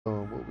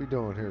What we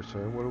doing here,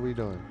 sir? What are we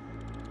doing?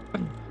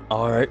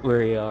 All right,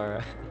 we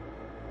are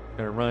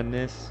gonna run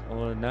this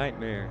on a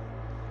nightmare.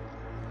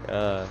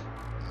 Uh,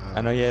 I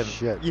Oh, know you haven't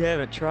shit. you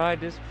haven't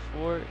tried this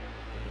before.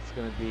 It's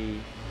gonna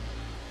be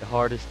the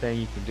hardest thing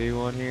you can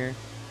do on here.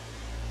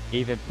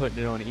 Even putting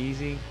it on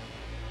easy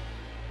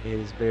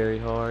is very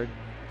hard.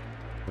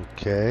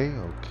 Okay,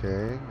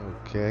 okay,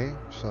 okay.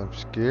 So I'm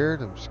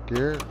scared. I'm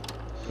scared.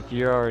 If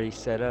you're already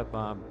set up,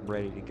 I'm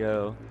ready to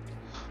go.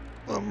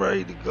 I'm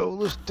ready to go.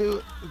 Let's do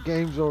it. The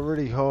game's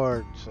already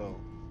hard, so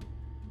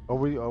are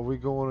we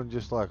going on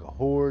just like a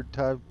horde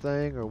type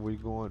thing? Or are we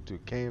going to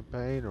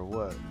campaign or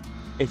what?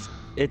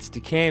 It's the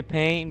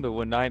campaign, but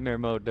what Nightmare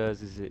mode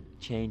does is it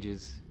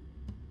changes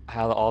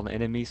how all the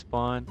enemies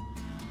spawn.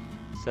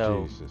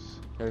 So Jesus.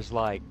 there's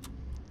like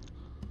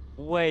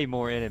way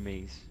more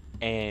enemies.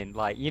 And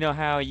like you know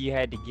how you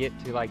had to get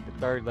to like the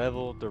third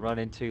level to run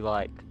into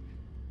like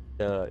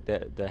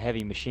the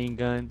heavy machine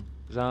gun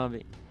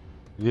zombie?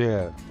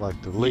 Yeah,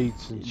 like the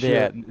leads and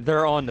Yeah, shit.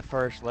 they're on the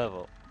first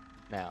level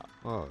now.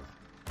 Oh,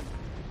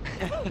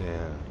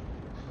 yeah.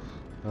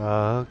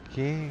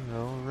 Okay,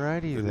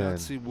 alrighty The then.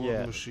 Nazi war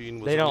Yeah. machine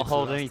was They on don't its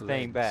hold last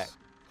anything back. legs,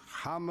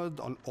 hammered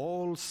on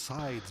all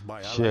sides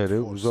by Allied Shit, it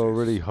was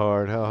already forces.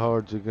 hard. How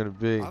hard's it gonna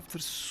be? After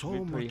so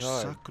Been pretty much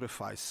hard.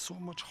 sacrifice, so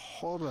much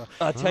horror,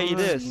 I'll tell you it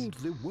Alright. this. seemed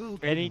the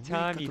world would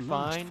Anytime wake you at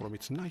last find from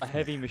its a nightmare.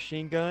 heavy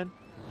machine gun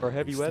or a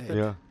heavy Instead, weapon,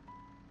 Yeah.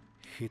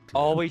 Hitler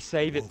always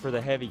save it for the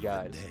woke heavy from the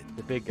guys, dead.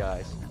 the big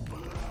guys.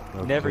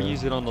 Okay. Never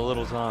use it on the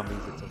little zombies.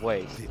 It's a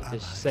waste. The Just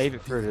Allies save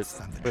it for didn't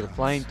stand a the chance.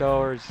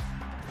 flamethrows, the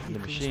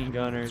Hitler's machine hordes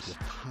gunners, were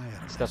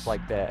tireless, stuff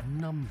like that.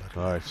 numberless,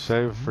 Alright,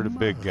 save it for the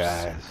big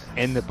guys.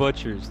 And the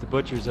butchers. The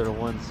butchers are the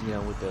ones, you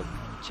know, with the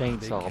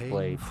chainsaw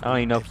blade. I don't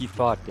even know if you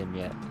fought them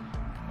yet.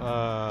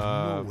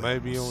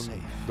 Maybe was on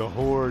safe. the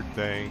horde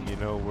thing,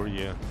 where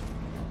you.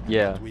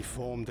 Yeah. We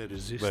formed a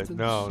resistance.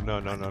 no, and I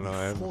we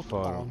haven't fought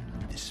fought 'em. on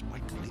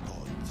despite the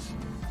odds.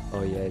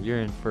 Oh yeah, you're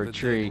in for a The Dead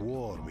treat.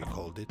 War, we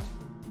called it.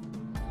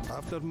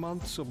 After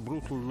months of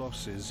brutal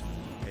losses,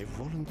 a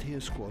volunteer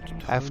squad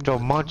turned After the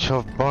much tide.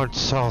 of burnt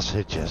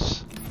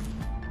sausages.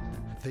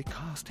 They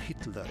cast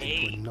Hitler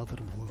into another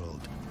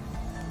world,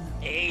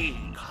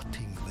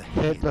 cutting the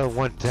head Hitler from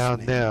went the down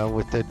snake, there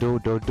with the do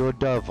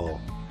devil.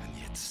 and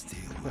yet still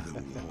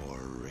the war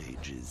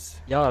rages.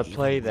 Y'all ought to Even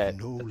play with that,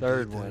 no the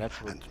third leader one.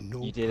 That's what and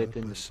no you did it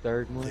in the purpose,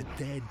 third one. The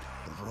dead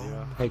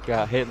roam Take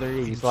out Hitler.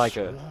 He's in like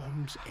a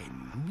swarms,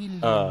 a million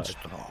 100-foot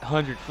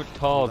strong.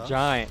 tall Thus,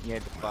 giant you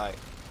had to fight.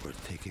 We're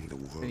taking the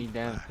world Send him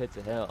down in back, pits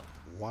of hell.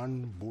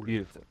 one bullet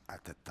Beautiful. at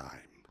a time.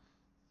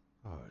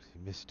 Oh,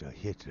 Mr.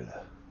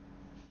 Hitler.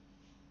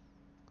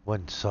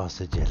 One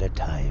sausage at a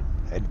time,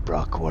 and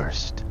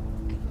Brockwurst.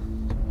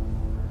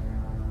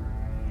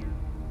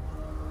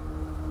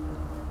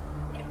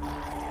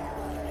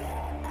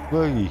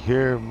 Looky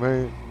here,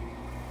 man.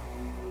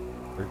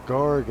 They're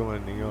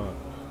gargling the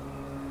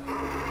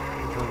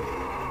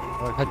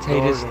I tell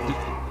you this,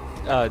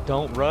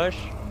 don't rush.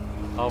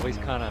 Always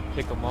kind of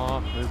pick them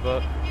off, move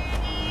up.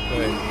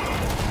 But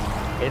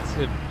it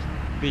could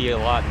be a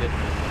lot different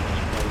when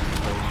you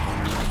play the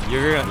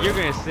first one. You're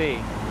gonna see.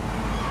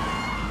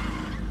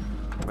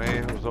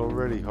 Man, it was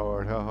already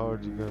hard. How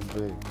hard you gonna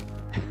be?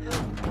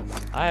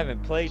 I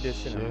haven't played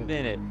this in a Shit.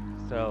 minute,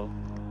 so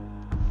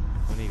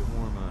I need a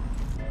warm up.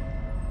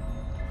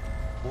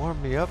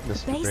 Warm me up,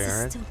 Mr. Base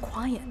Baron. is still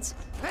quiet.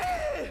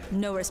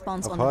 No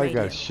response I on the probably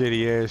radio. got a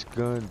shitty ass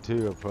gun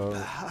too, I probably.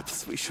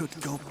 Perhaps we should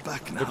go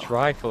back now. Which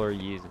rifle are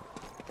you using?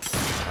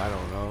 I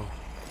don't know.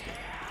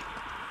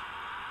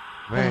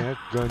 Man, that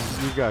gun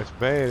you got's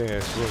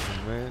badass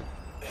looking, man.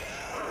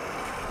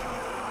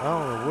 I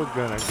don't know what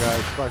gun I got.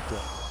 It's like the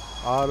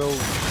auto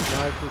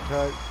sniper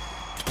type.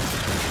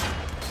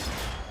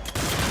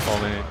 Oh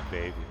man.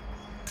 Baby.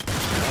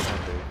 Come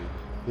on,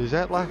 baby. Is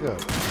that like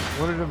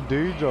one of them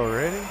dudes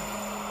already?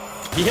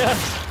 Yes.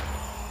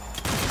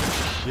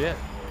 Shit.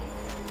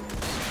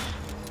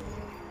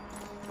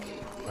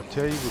 I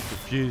tell you what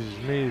confuses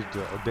me is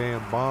the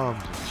damn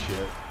bombs and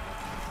shit.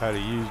 How to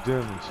use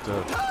them and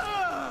stuff.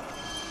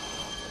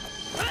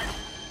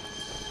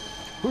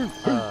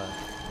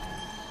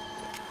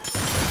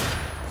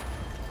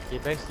 Yeah,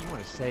 basically you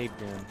want to save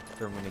them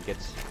for when it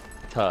gets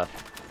tough.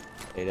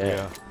 Say that.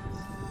 Yeah.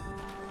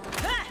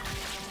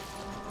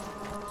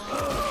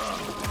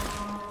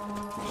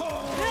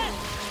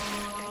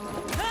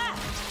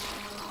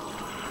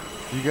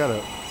 You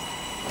gotta.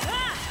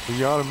 Do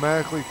you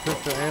automatically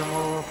pick the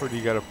ammo up, or do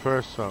you gotta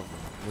press something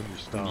when you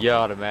stomp? You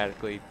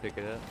automatically pick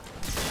it up.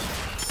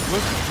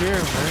 Look here,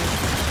 man.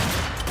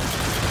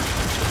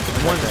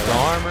 The one's the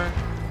armor.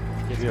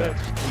 It's Yeah. better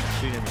to keep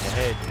shooting him in the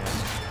head, you know?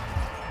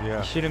 Yeah.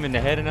 You shoot him in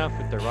the head enough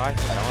with the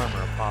rifle, that armor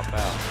will pop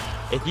out.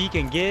 If you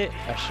can get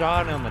a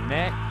shot on the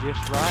neck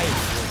just right,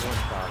 you'll one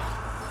shot.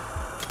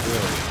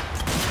 Really?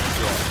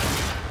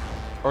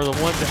 Or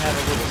the ones that have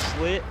a little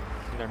slit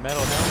in their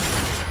metal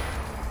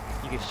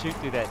helmet, you can shoot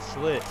through that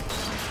slit.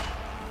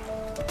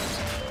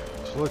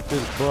 Slit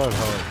this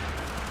butthole.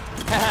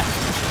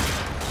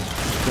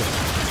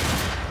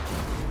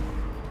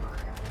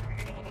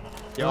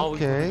 You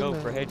always want Okay, to go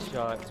no. for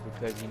headshots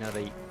because you know if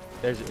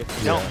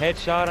you don't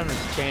headshot them,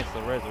 there's a chance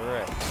they'll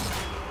resurrect.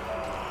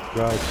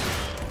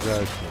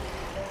 Gotcha.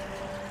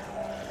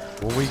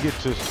 When we get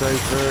to a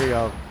safe area,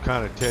 I'll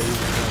kind of tell you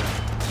what kind of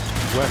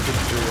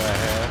weaponry I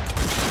have.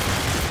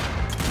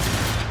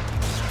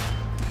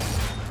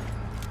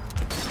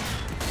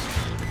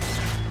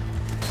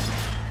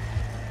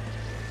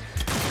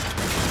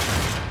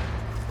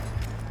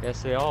 Yeah,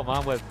 see, all my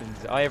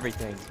weapons,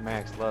 everything's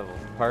max level,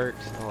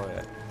 perks, all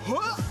that.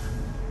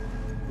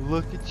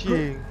 Look at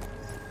you.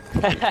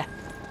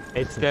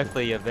 It's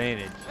definitely an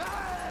advantage.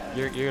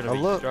 You're gonna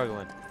be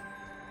struggling.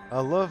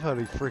 I love how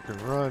they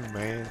freaking run,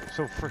 man.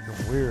 So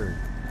freaking weird.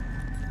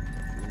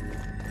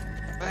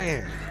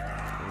 Man.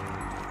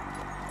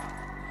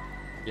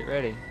 Get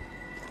ready.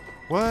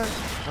 What?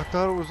 I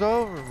thought it was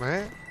over,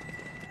 man.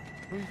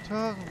 What are you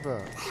talking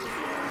about?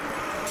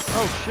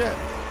 Oh shit.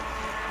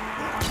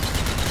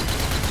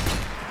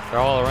 They're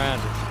all around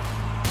us.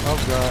 Oh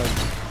god.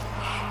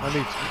 I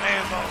need some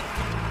ammo.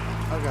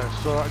 I got a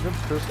sword. Them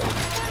pistols.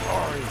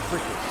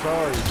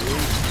 Sorry,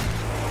 dude.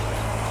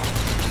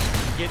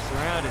 If he gets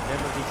surrounded,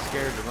 never be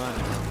scared to run.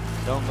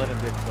 Don't let him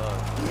get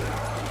close.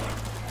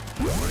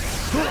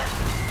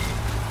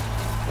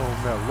 Oh,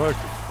 that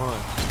electric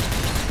punch.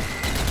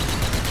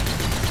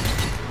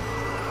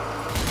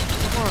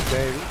 Come on,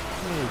 baby.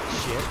 You ain't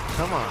shit.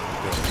 Come on,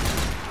 baby.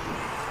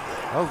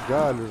 Oh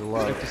god, there's a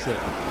lot of...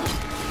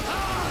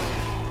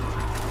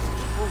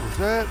 What was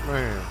that,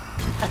 man?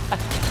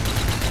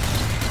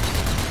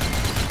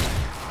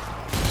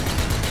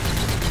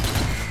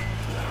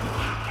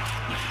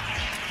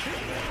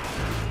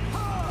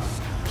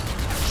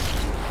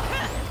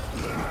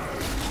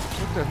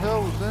 What the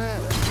hell was that?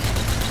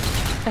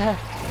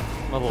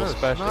 My little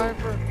special.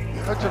 Sniper?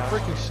 That's a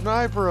freaking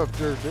sniper up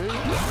there, dude.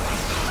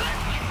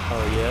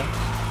 Oh yeah?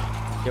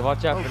 Yeah,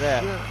 watch out for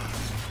that. Shit.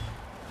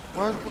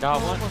 Why's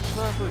Got one? my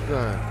sniper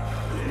gun?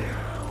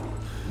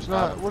 It's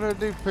not, what did I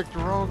do? Pick the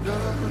wrong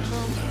gun up or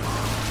something?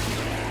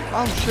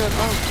 Oh shit,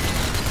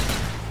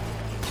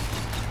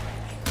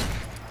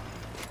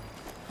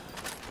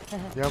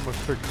 Yeah, I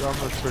must pick the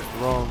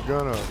wrong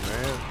gun up,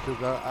 man.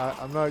 Cause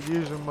I'm not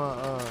using my,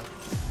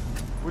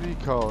 what do you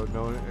call it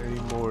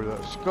anymore?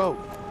 The scope.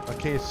 I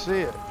can't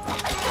see it.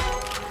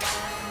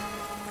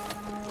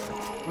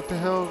 What the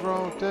hell is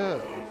wrong with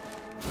that?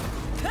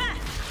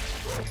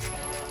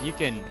 You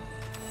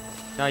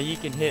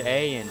can hit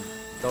A and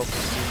go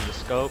from using the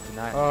scope and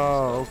not.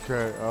 Oh,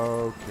 okay.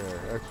 Oh, okay.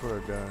 That's what I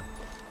done.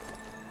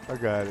 I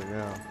got it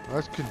now.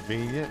 That's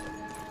convenient.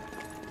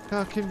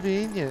 How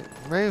convenient.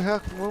 Man,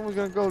 when are we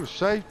gonna go to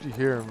safety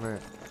here in a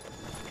minute?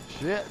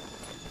 Shit.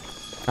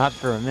 Not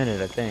for a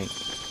minute, I think.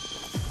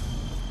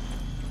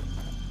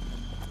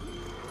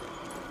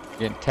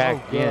 Getting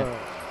tagged in.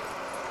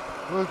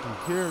 Looky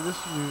here, this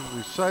is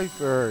usually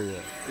safe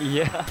area.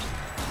 Yeah.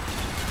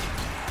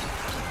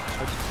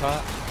 At the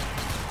top.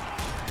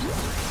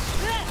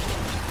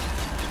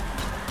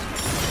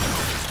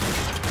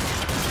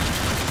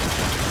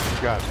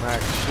 You got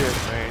max shit,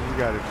 man. You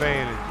got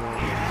advantage on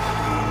you.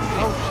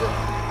 Oh shit.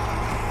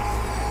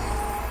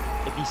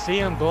 If you see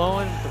them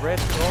glowing with the red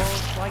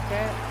skulls like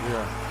that,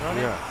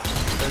 running,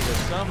 there's a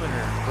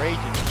summoner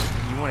raging.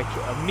 You want to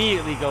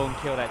immediately go and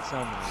kill that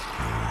summoner.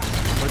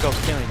 I'm gonna go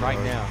kill him right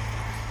now.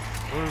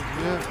 Where's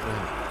he at,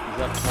 man? He's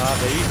up top.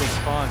 They usually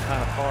spawn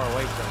kind of far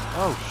away from him.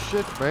 Oh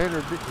shit, man,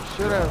 they're beating the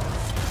shit out of him.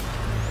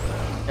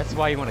 That's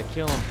why you want to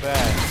kill him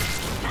fast.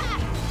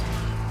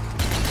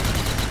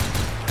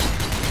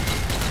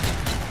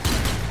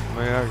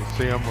 Man, I can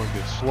see I'm gonna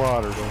get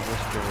slaughtered on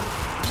this game.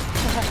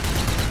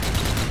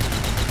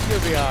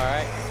 You'll be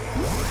alright.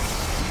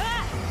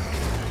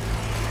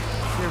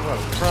 Give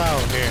us a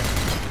crowd here.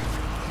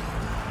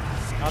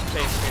 I'll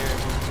take care of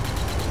you.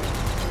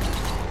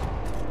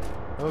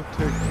 I'll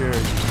take care of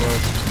you,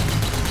 bud.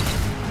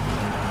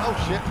 Oh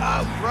shit!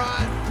 Oh,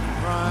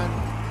 run!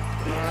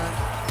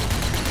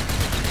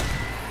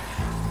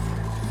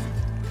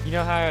 You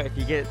know how if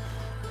you get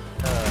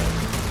a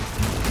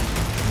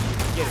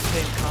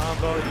 10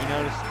 combo, you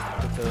notice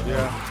with the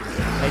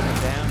take them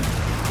down?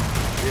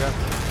 Yeah.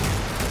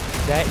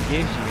 That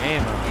gives you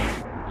ammo,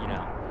 you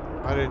know.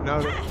 I didn't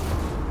know that.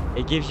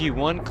 It gives you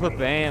one clip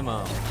of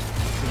ammo.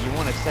 So you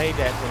want to save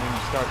that for when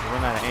you start to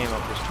run out of ammo.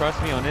 Because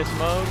trust me, on this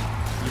mode,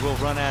 you will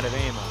run out of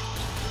ammo.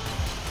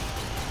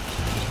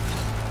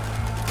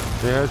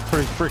 Yeah, it's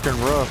pretty freaking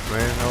rough,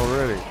 man,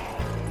 already.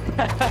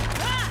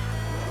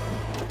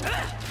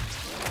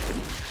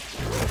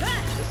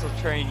 This will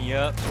train you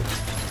up.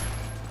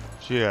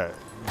 Shit,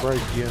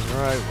 break you in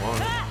right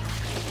one.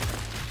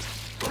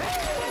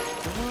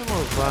 Come on,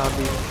 little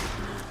zombies.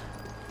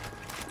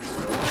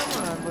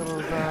 Come on,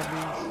 little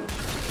zombies.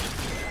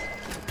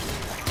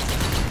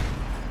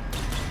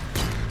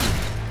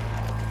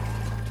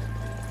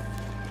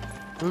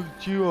 Look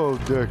at you all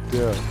decked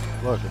out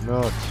like a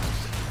Nazi.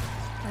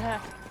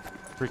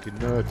 Freaking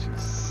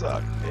Nazis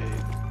suck,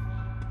 dude.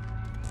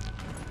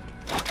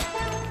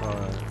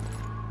 Alright.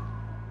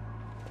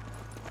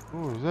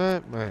 What was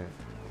that, man?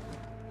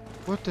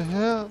 What the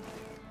hell?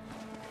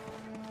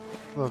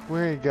 Look, we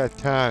ain't got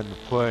time to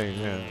play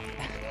now.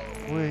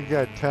 We ain't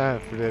got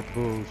time for that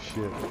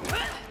bullshit.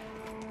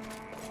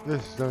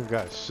 This done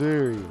got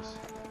serious.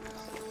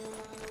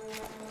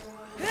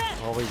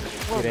 Always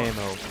good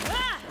ammo.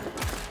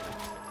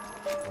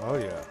 Oh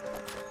yeah.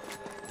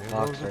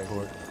 Ammo's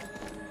important.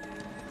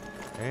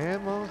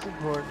 Ammo's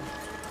important.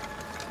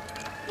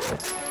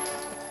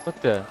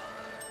 What the?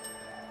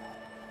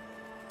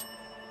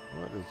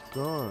 What is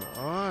going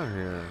on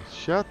here?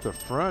 Shut the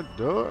front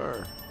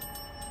door.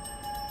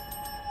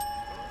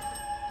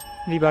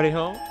 Anybody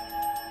home?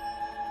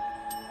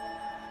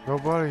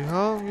 Nobody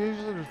home?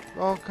 Usually there's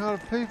all kind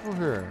of people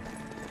here.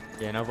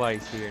 Yeah,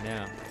 nobody's here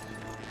now.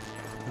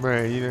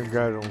 Man, you done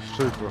got it on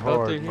super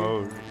hard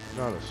mode.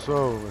 Not a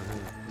soul in here.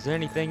 Is there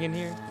anything in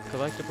here?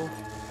 Collectible?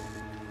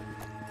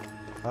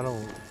 I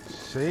don't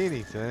see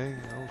anything.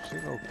 I don't see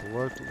no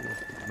collectible.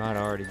 Might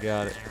have already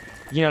got it.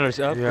 You know, there's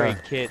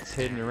upgrade kits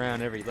hidden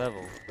around every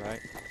level,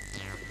 right?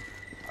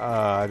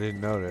 I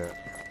didn't know that.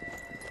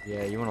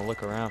 Yeah, you want to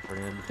look around for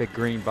them. Big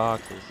green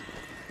boxes.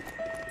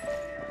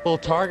 Full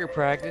target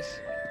practice.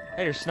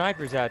 Hey, there's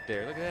snipers out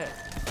there. Look at that.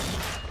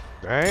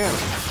 Damn.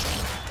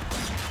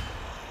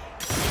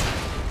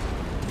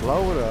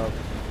 Blow it up.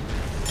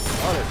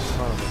 Oh, that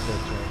son of a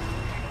bitch.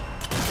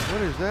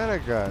 What is that I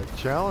got?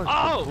 Challenge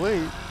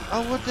complete.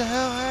 Oh, what the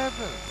hell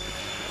happened?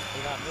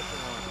 They got missile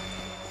launchers.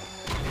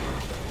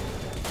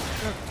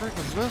 Got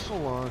freaking missile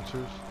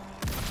launchers.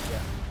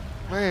 Yeah.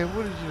 Man,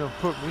 what did you done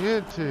put me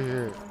into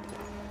here?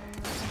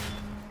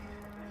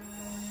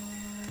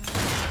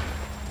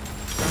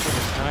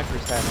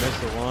 Snipers have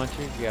missile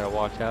launchers. You gotta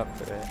watch out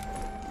for that.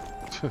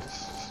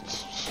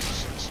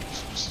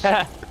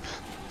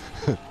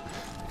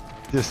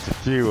 Just a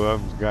few of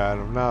them got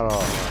them, not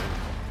all of them.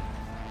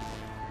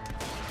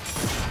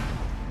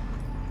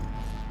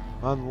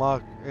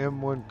 Unlock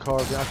M1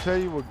 carbine. I'll tell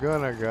you what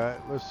gun I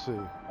got. Let's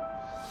see.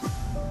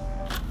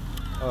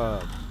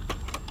 Well,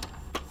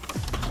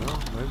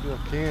 maybe I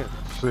can't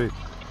see.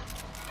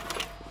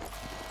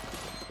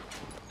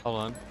 Hold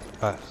on.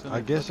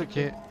 I guess I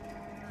can't.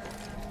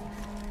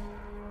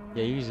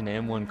 Yeah, you're using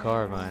an M1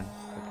 carbine.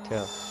 I can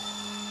tell.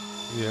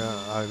 Yeah,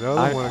 I know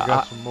the one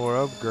got some more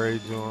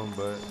upgrades on,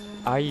 but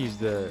I use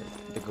the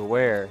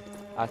Guerre.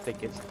 I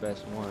think it's the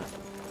best one.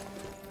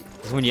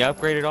 Cause when you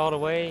upgrade it all the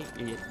way,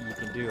 you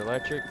can do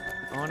electric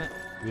on it.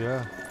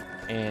 yeah.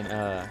 And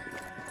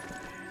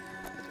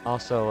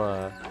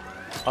also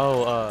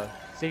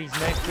City's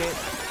med kit.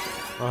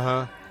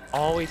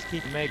 Always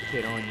keep a med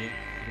kit on you. You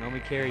can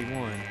only carry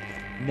one.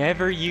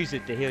 Never use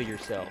it to heal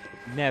yourself.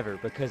 Never,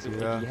 because if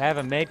you have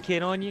a med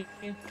kit on you,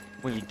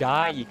 when you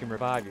die, you can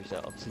revive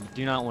yourself. So you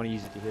do not want to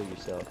use it to heal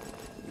yourself.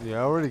 Yeah,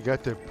 I already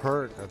got that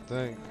perk, I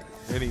think.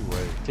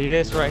 Anyway. See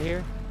this right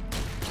here?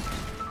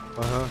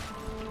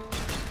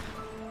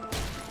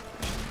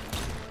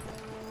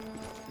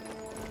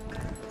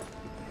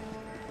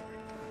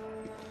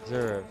 Is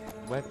there a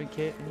weapon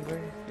kit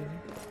anywhere?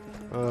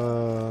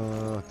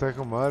 I think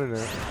I'm out of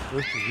there.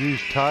 This is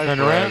used typewriter.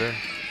 Turn around.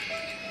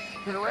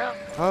 Turn around.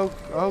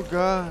 Oh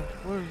God,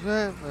 what is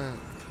that, man?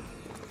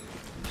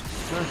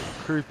 That's some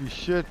creepy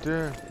shit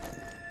there.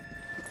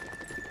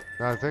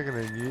 Not thinking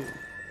of you.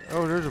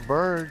 Oh, there's a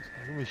bird.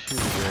 Let me shoot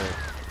it there.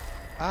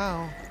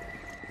 Ow.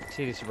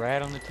 See this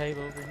rat on the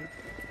table over here?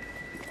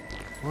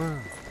 Wow.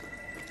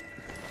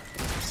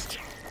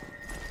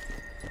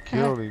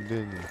 Killed him,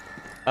 didn't you?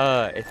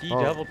 If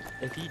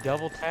you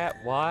double tap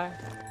Y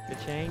to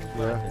change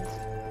weapons,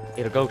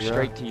 it'll go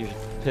straight to your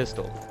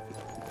pistol.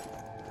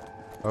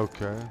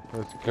 Okay,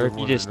 that's good. Or if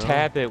you just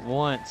tap it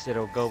once,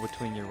 it'll go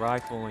between your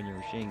rifle and your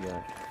machine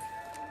gun.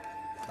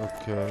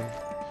 Okay.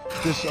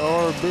 This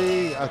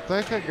RB, I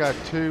think I got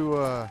two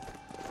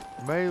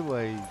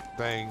melee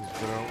things,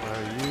 but I don't know how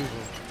to use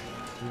them.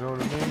 You know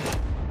what I mean?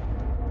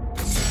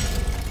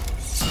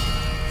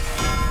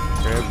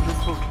 Capture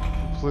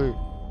complete.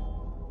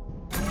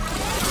 8-3.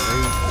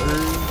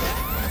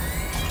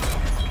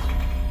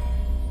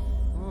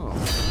 Oh,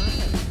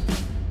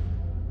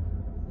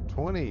 right.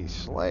 20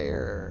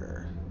 Slayer.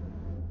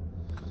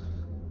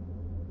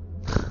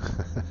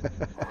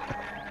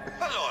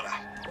 Allora,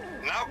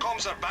 now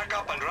comms are back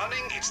up and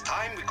running. It's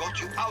time we got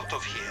you out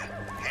of here.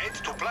 Head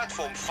to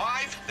platform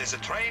 5. There's a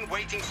train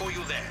waiting for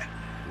you there.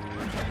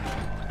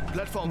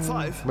 Platform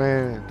 5?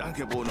 Man.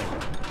 Danke, Bruno.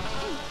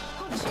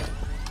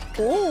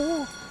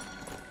 Oh.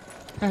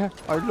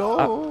 I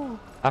know.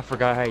 I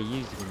forgot how you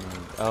used it.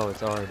 Oh,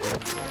 it's R.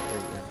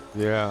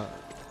 Yeah.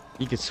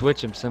 You could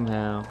switch them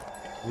somehow.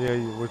 Yeah,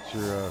 what's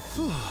your,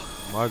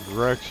 my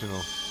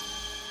directional.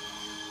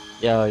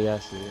 Yeah, oh, yeah, I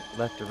see it.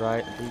 Left to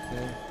right,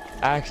 D-pad.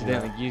 I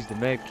accidentally used the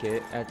med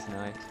kit. That's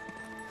nice.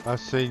 I've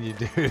seen you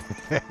do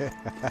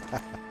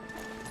that.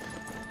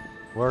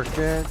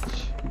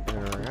 Workbench.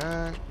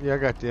 Alright. Yeah, I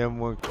got the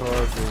M1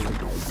 card.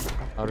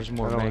 Oh, there's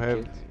more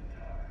med kits.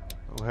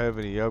 I don't have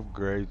any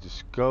upgrades. The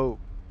scope.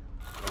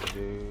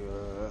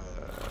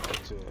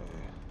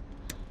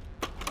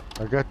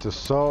 I got the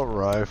assault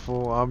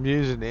rifle. I'm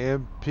using the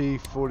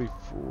MP44.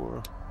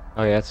 Oh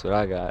yeah, that's what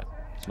I got.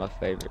 It's my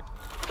favorite.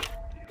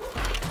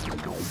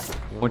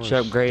 Once you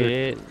upgrade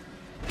it,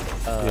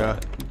 yeah.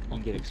 you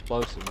can get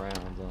explosive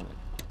rounds on it.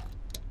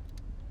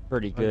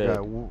 Pretty I good.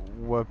 got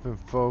weapon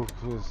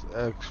focus,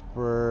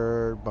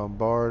 expert,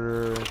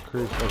 bombarder,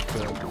 increase.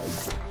 Okay.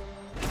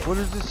 What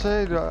does it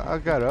say? I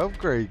got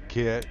upgrade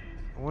kit.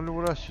 I wonder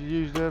what I should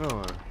use that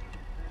on.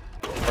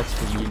 That's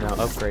when you now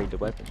upgrade the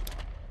weapon.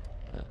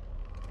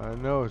 I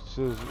know it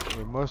says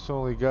it must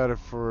only got it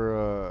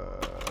for.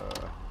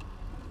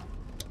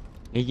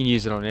 You can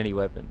use it on any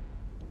weapon.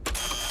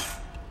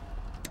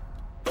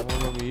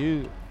 Won't let me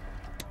use it.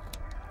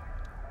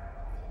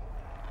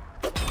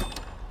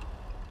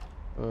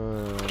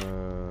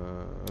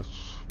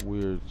 That's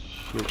weird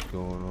shit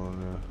going on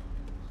there.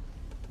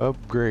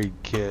 Upgrade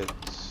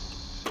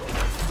kits.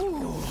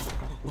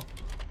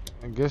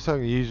 I guess I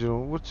can use it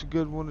on. What's a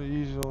good one to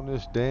use it on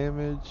this?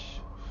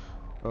 Damage.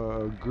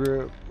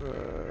 Grip.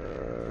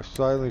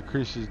 Slightly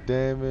increases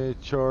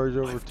damage. Charge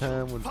over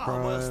time with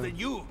prime.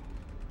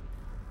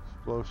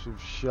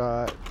 Explosive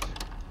shot.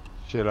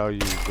 Shit, I'll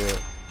use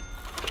that.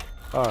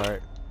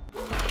 Alright.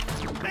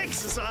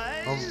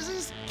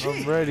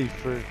 I'm ready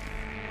for.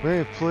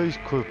 Man, please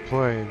quit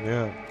playing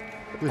now.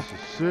 This is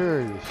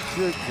serious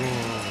shit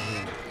going on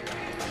here.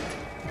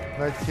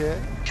 Night cat?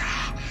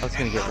 I was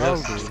gonna get real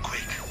Another serious.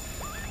 earthquake.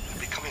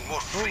 Becoming more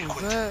What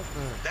frequent. was that,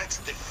 man? That's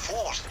the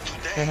fourth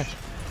today.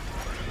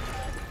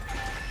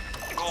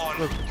 Go on.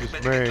 Look, You this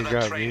better man get to that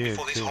got train me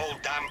before this into. whole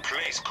damn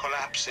place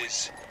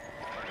collapses.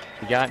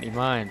 You got any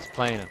mines?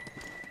 Playing them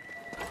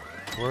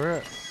Where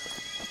at?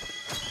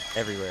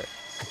 everywhere.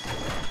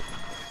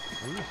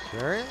 Are you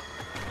serious?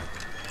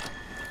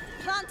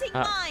 Planting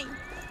mine.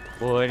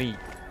 Well, any,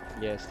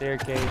 yeah,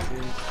 staircases,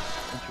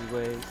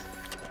 entryways.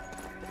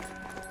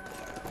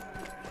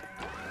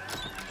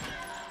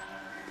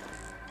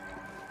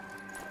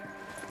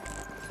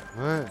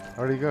 Man,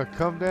 are they gonna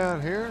come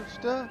down here and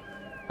stuff?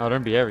 Oh, they'll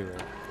be everywhere.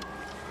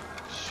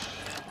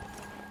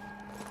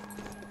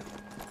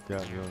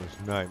 Got me on this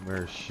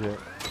nightmare shit.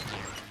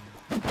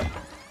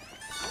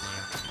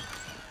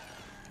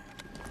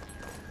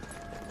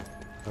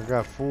 I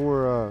got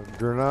 4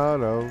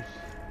 Granados.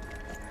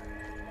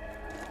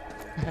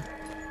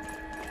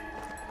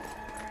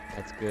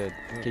 That's good.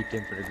 Keep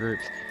them for the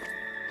groups.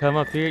 Come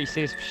up here. You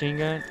see this machine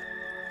gun?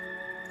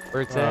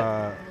 Where it's at?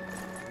 I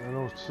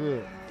don't see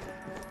it.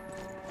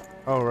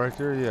 Oh, right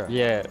there, yeah.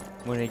 Yeah.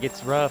 When it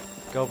gets rough,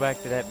 go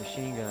back to that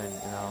machine gun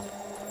and I'll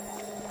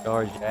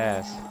charge your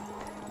ass.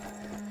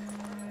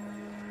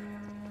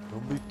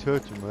 Don't be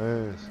touching my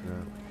ass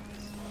now.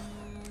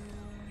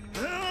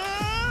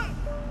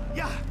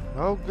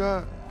 Oh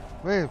God,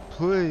 man,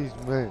 please,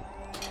 man.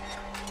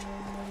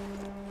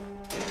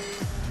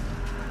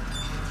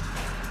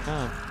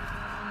 Come.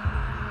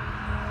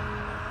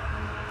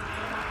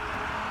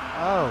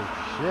 Oh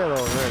shit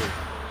already.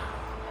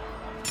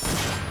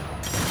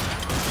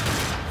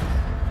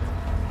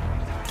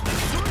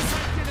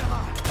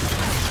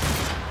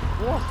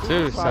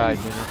 Suicide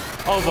minute.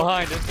 Oh,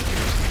 behind us.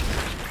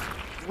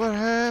 What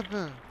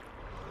happened?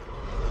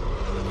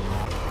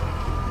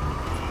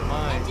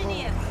 Mine.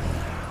 Engineer.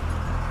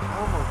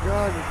 Oh my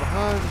God, you're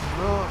behind us,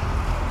 no.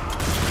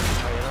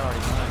 Oh, you're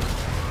already mine.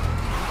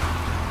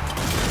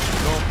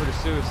 Going for the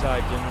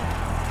suicide general.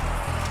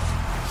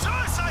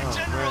 Suicide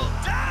General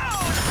man. down!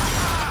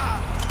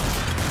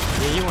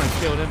 Yeah, you want to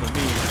kill them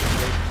immediately.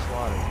 They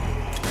slaughter.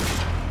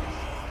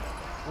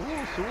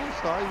 Oh,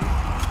 suicide.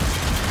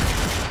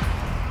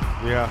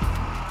 Yeah.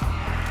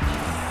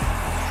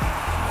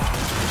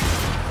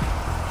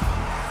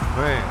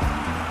 Man.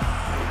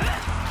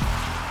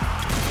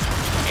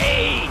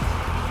 Hey!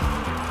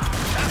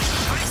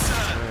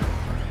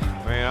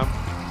 Man, I'm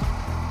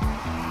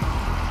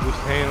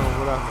just handling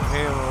what I can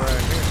handle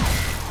right here.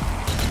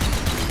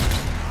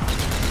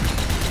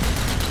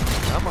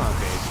 Come on,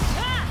 baby.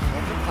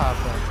 Let me pop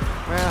up.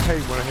 Man, I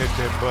hate when I hit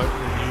that button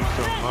and use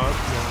something up.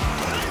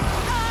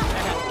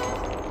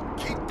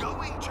 Keep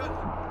going, John.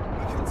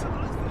 We can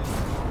survive this.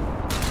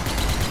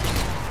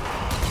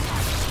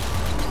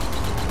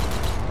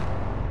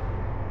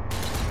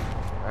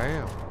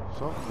 Damn,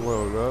 something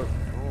blowed up. I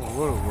don't know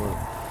what it was.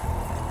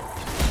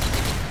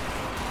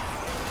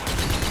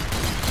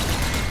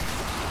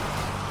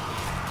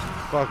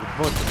 Like a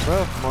bunch of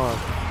meth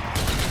monsters.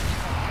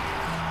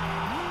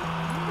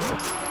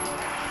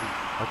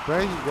 I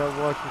think you gotta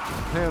watch what you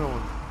can on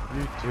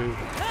YouTube.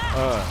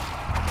 I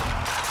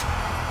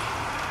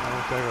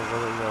don't think I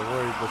really got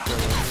worried about that.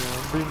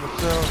 Be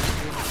myself.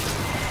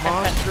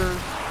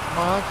 Monsters.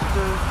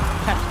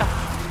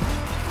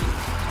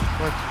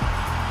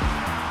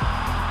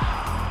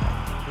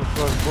 Looks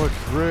like a bunch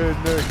of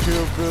redneck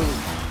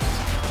hillbillies.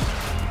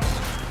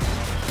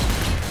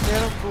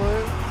 Get 'em,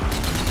 Blue.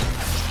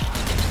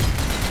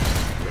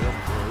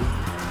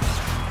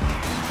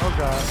 Oh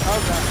God, oh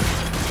God.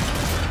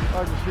 I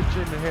just hit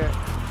you in the head.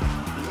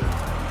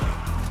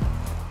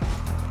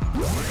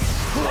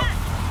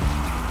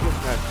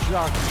 Getting that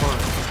shock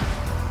punch.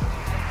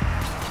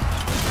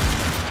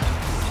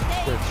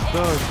 That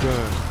stun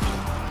gun.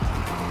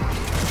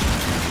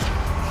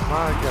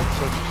 Mine got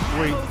such a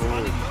sweet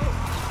voice.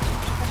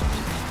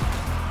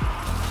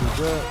 She's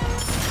shit.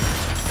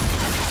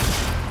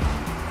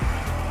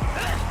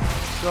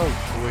 So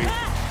sweet.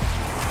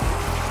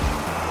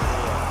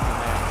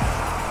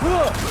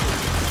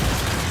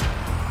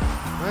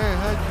 Man,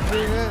 how'd you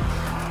do that?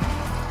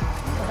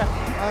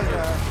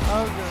 Okay.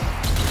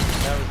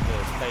 That was the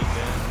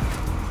takedown.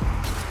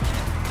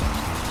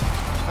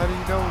 How do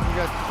you know when you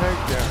got the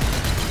takedown?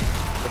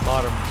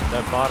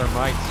 That bottom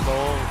right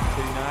skull with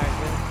 2 knives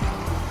in it.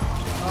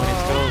 When it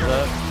fills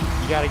up,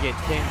 you gotta get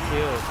 10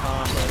 kills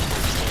combo.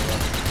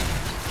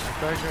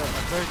 I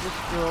think it's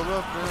filled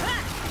up there.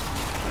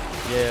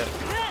 Yeah.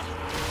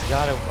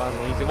 Gotta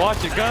unleash it.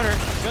 Watch it, Gunner!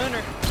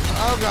 Gunner!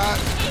 Oh God!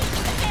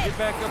 Get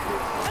back up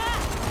here.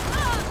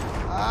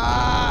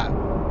 Ah!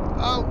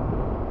 Oh!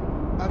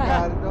 I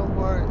got it, don't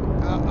worry.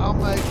 I'll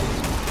make it.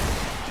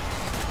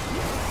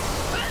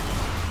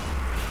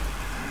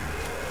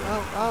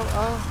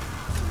 Oh.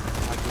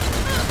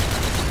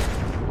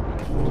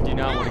 You do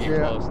not want to get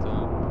close to him.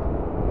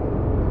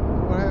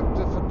 What happens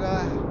if I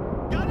die?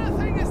 Gunner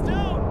thing is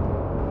down!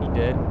 He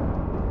dead.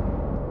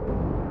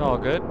 It's all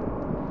good.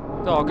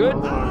 It's all good.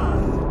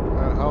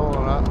 Hold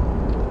on.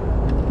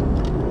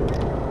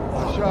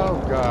 Oh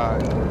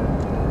God.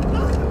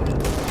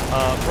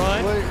 Run.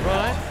 Wait.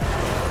 Run.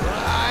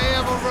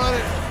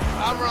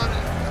 I'm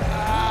running.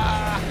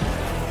 Ah.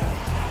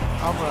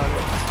 I'm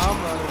running.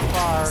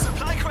 Fire.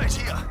 Supply crate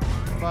here!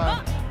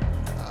 Fire.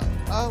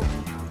 Oh.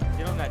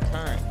 Get on that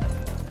turret.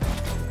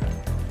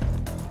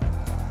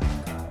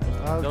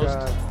 Oh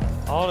God.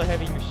 All the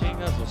heavy machine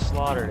guns will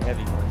slaughter the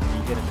heavy ones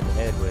you hit him in the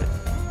head with.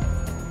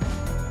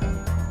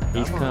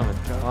 He's coming.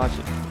 Watch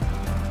it.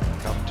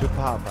 Come to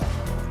Papa.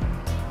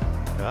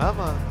 Come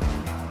on.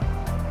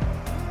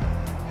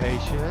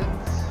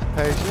 Patience.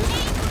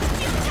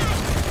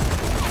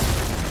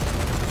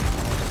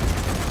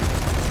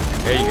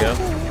 There you go.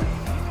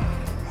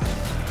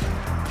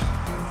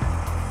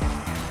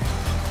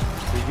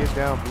 If you get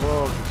down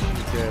below, you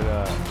shoot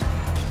that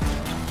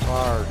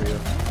fire deal.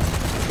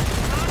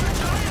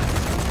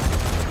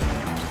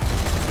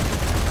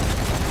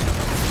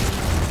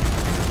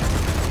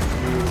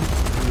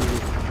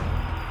 Beautiful.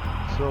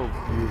 So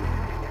beautiful.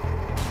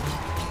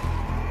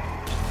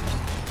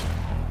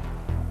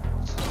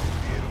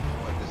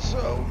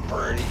 So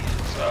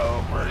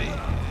pretty.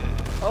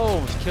 Oh,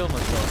 almost killed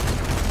myself.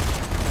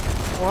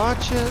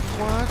 Watch it.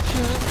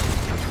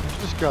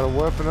 Just got a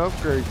weapon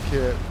upgrade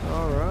kit.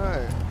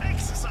 Alright.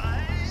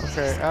 Exercise!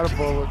 Okay, out of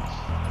bullets.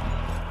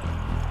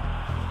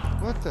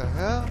 What the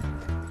hell?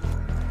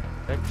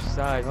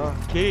 Exercise Oh.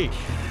 is key.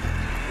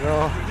 You're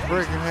all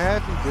freaking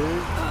happy,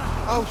 dude.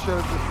 Oh, shut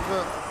up, just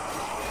forgot.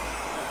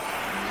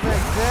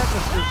 Take that,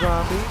 Mr.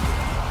 Zombie.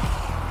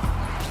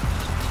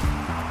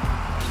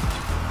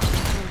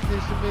 You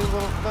piece of me,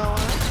 little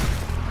fella.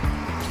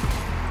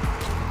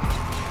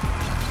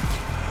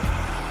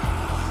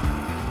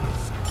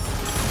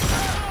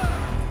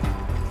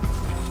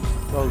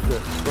 Oh,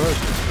 shit.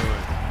 Bush.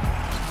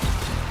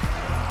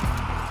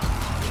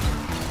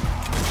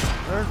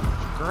 There's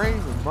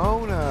screaming,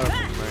 moan out of it,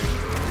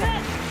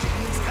 man.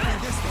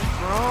 What's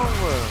wrong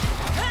with him?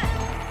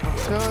 I'm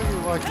telling you,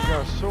 like you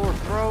got a sore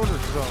throat or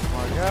something,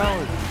 like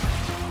allergies.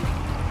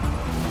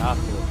 I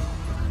feel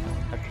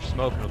after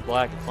smoking a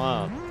black and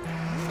mild.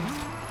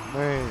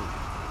 Man,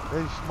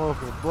 they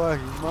smoking a Black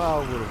and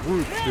Mild with a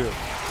wood chip.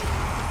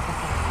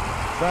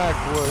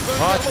 Backwoods.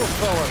 Watch Little it.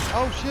 fella.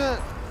 Oh shit.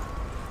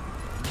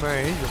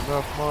 Man, he's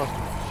enough monster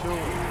for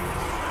sure.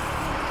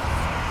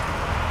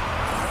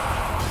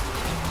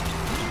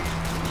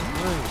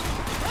 Man,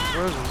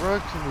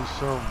 resurrection these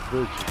son of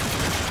bitches.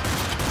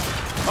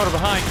 Oh, they're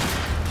behind.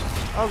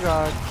 Oh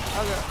God.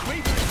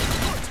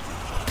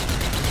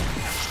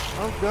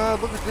 Oh God,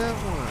 look at that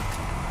one.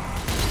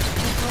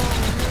 What's wrong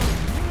with him?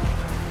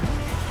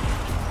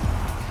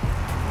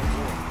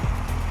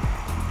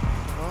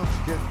 Oh, it's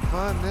getting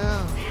fun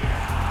now.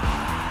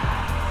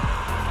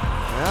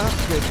 Now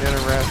it's getting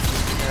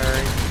interesting,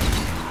 Harry.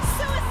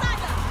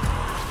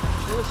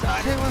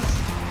 Suicide.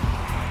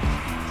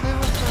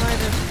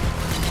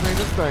 Man,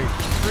 this thing's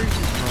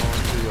creepy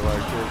going to you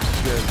like this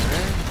shit,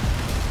 man.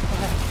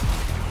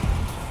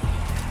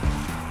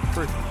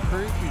 Freaking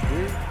creepy,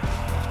 dude.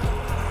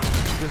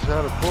 Just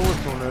out of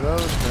bullets on that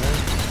other thing.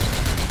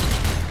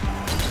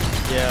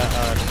 Yeah,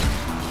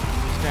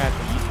 just gonna have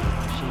to use the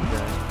machine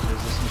gun.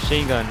 There's this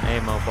machine gun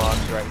ammo box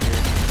right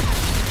here.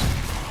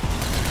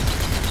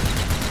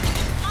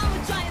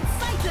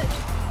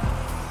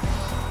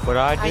 What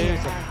I do is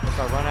if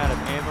I run out of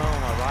ammo on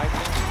my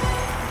rifle,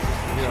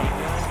 machine gun,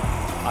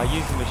 I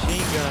use the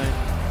machine gun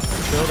to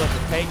build up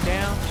a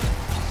takedown,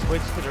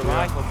 switch to the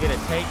rifle, get a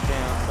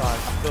takedown so I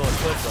can fill a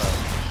clip up.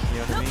 You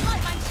know what I mean?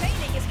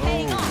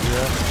 Oh,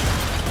 yeah.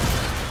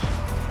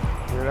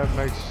 Yeah, that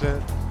makes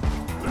sense.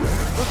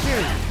 Look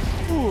at him.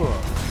 Ooh,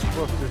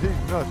 look at his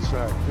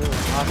nutsack, dude.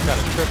 I've got a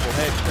triple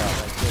headshot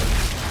like this.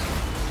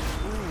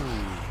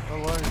 Ooh, I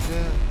like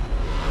that.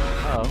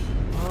 Uh-oh.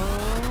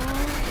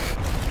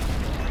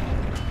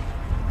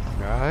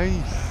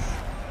 Nice.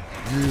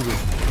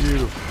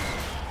 Beautiful.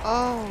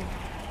 Oh.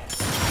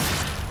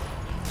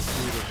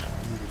 Beautiful.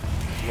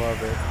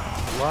 Love it.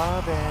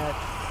 Love it.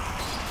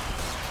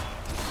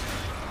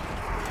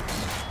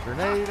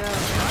 Grenade out.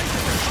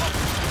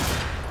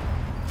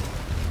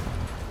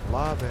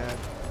 Love it.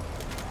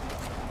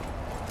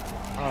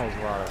 Oh, there's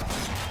a lot of them.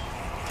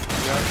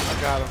 Yeah,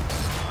 I got him.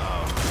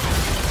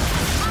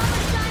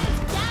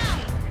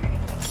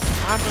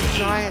 I'm a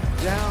giant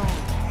down.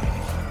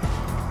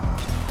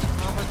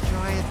 I'm a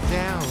giant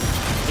down.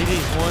 See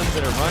these ones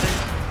that are running?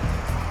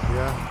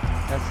 Yeah.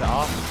 That's the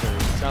officer,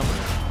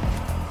 summoner.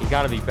 He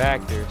gotta be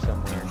back there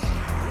somewhere.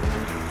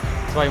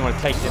 That's why you want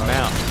to take them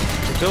out.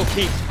 But they'll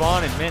keep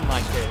spawning men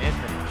like that,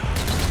 infinite.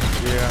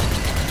 Yeah.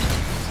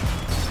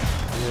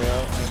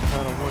 Yeah, I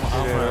kind of wanted to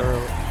do that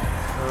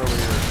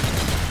earlier.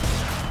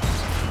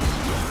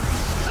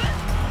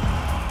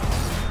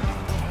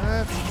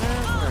 That's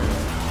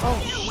Nighmare. Oh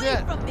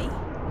shit! From me.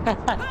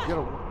 Get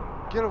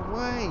away! Get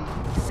away!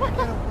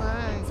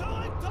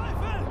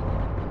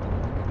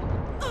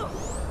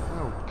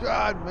 Oh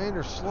God, man,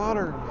 they're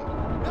slaughtering me.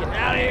 Get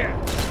out of here!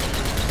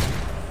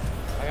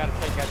 I gotta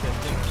take out that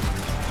thing.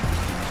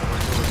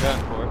 We're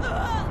done for it.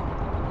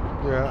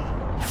 Yeah.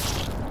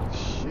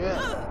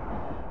 Shit.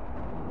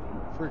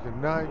 Freaking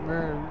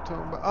Nighmare, you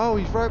talking about? Oh,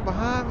 he's right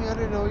behind me. I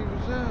didn't know he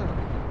was in.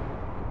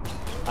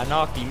 I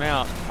knocked him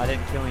out. I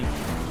didn't kill him.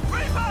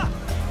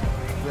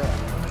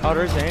 Yeah. Oh,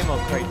 there's an ammo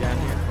crate down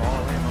here for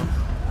all ammo.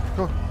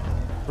 Cool.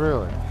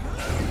 Really?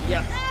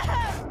 Yep.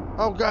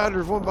 Oh God,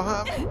 there's one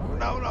behind me.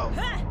 No, no.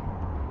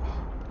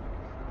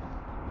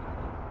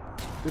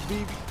 The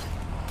BB.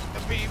 The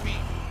BB.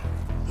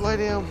 Lay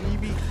down,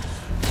 BB.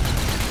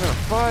 I'm gonna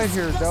fight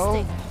here,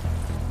 dog.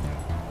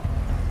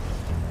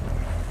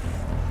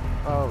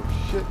 Oh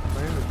shit,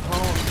 man, they're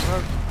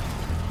calling.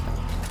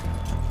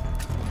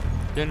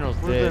 General's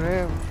There's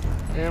dead.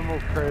 an ammo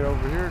crate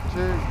over here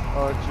too.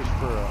 Oh, it's just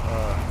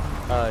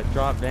for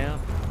Drop down.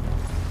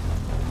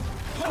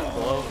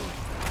 Below.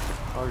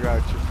 I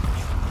got you.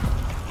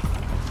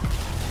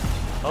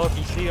 Oh, if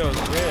you see those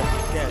ribs,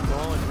 see that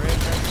glowing rib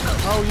there?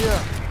 Oh yeah,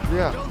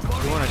 yeah.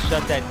 You want to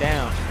shut that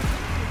down.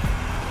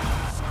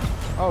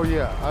 Oh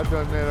yeah, I've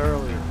done that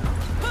earlier.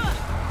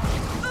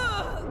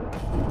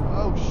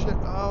 Oh shit,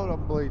 oh,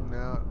 I'm bleeding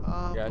out.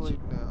 I'm Gotcha.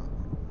 bleeding out.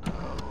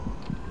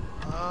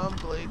 I'm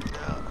bleeding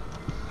out.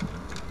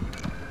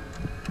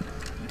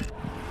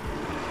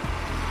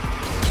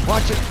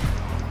 Watch it!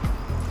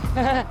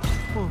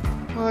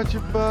 Watch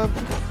it, bub.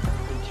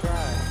 Good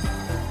try.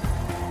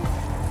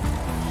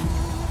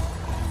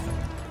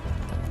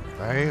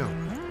 Damn.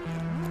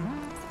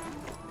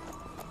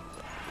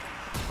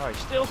 Oh, he's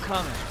still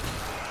coming.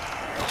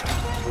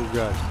 We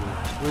got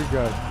you. We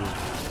got you.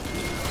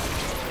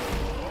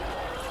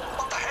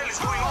 What the hell is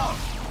going on?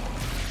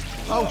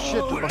 Oh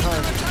shit, they're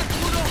behind me.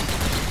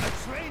 A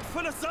train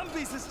full of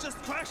zombies has just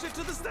crashed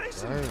into the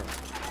station. Damn.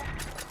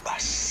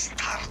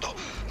 Bastardo.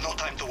 No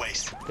time to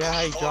waste. Yeah,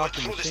 how you Forward dropped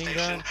the through machine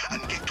station gun?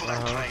 and get to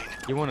that train.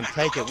 You want to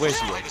take it with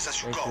you. Survivors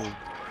as you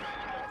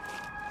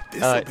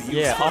That's go.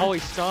 yeah,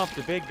 always stomp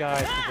the big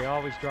guys because they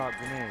always drop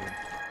grenades.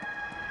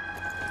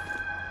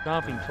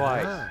 Stomp him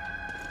twice. Ah.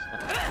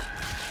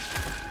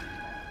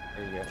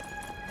 There you go.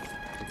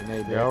 The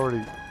grenade Yeah, there.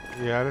 already.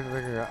 Yeah, I didn't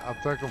think I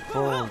think I'm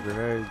full of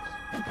grenades.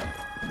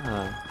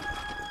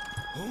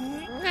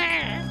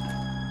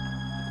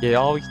 You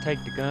always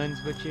take the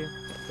guns with you,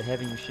 the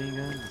heavy machine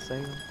guns, and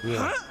save them.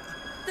 Yeah.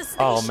 The station.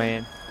 Oh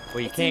man, well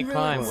you It's in can't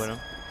climb ruins. with them.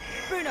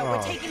 Bruno, Oh,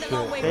 we're taking the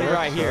long shit. way Stay back.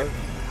 right here.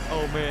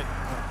 Oh man.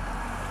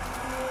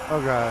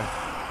 Oh God.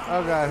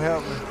 Oh God,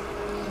 help me.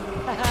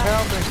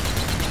 Help me.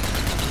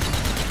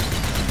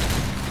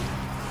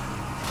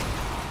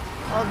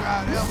 Oh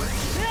God, help me.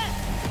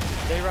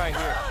 Stay right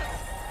here.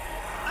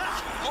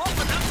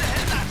 Verdammte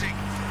Helllading!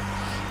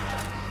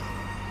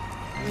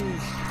 There's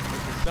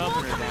a More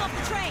summoner coming down off the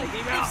here. train.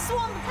 They've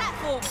swarmed the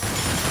platform.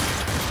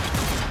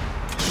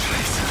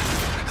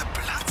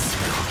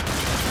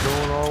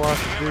 Doing all I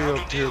can do Remember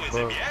how up to here, deal with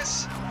them, bud. yes?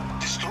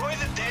 Destroy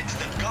the dead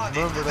that God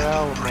Remember the and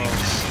Alamo, bring dog.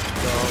 us.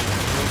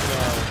 Remember the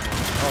Alamo.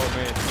 Oh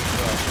man,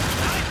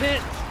 it's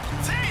Nein!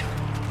 10!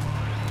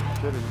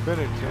 Should have been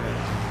a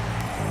chance.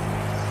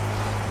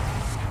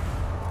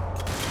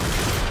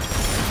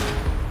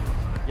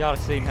 y'all have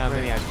seen how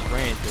many I just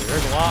ran through.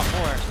 There's a lot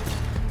more.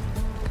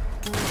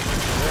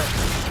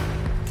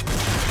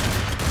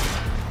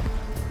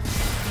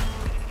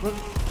 Look,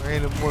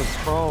 man, them ones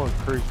crawling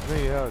creeps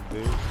me out,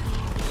 dude.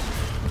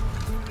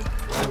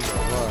 That's a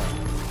lot.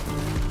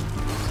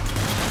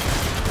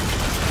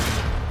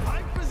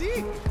 Ein für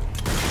Sie!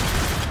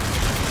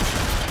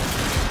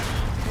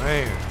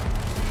 Man,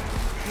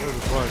 there's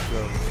a bunch of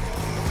them.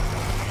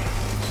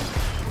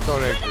 Throw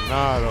that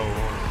grenade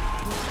over on him.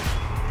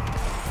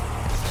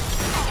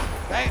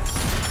 Damn!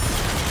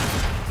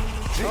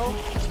 Oh!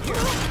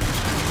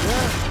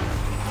 Yeah!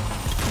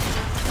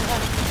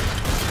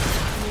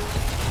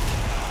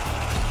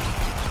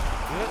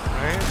 Yeah,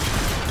 man.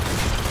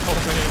 Oh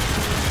man.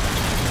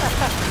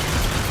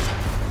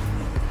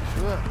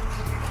 Yeah.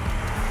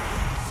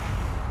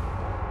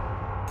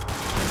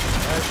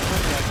 That's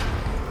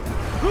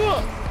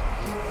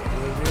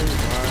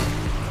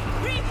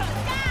Reaper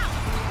down.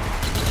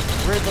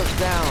 Rip us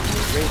down.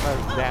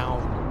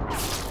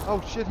 Oh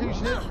shit, who's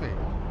hitting me? You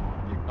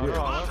Oh, bitch.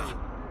 no, I love you.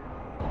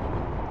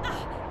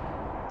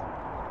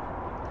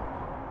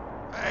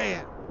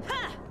 Man,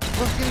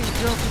 look at him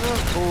jumping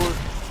up, boy.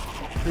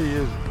 He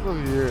is. Look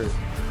here.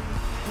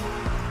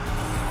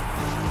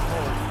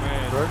 Oh,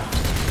 man.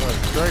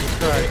 Straight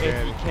track, If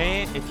man. you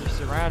can't, if you're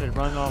surrounded,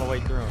 run all the way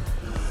through them.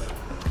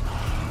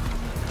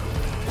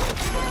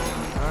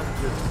 I'm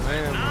just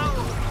man.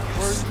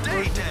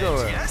 Where'd you go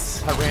at?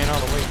 Yes? I ran all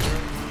the way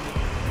through.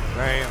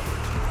 Damn.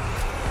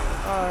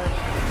 Alright.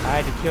 I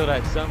had to kill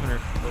that summoner,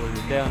 or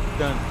you're done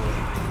for.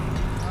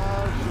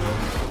 Oh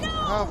shit.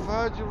 How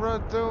far'd you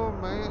run through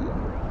him, man?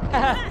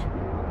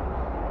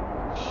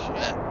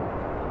 Shit.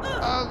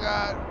 Oh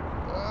god.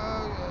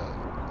 Oh yeah.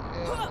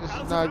 Yeah, this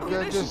is not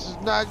good. This is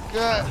not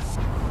good.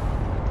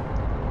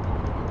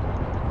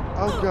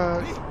 Oh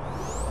god.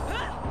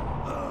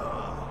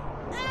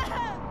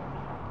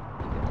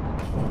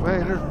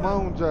 Man, there's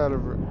moans out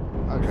of her.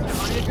 I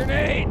got it.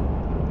 Grenade!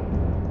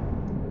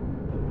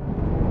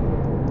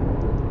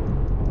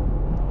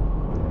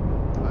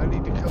 I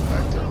need to come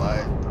back to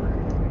life.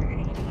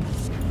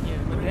 Yeah,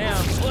 go down,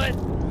 what?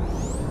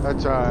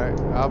 That's alright.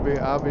 I'll be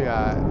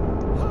alright.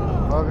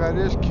 Look, I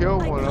just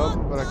killed one of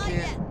them, but I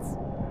can't.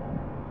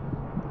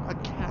 I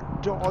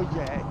can't die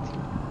yet.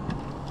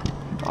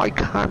 I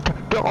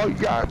can't die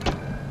yet.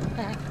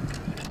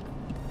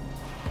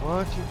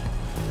 Watch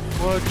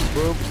it,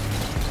 bub.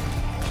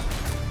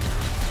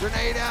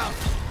 Grenade out.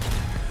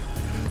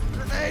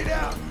 Grenade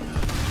out.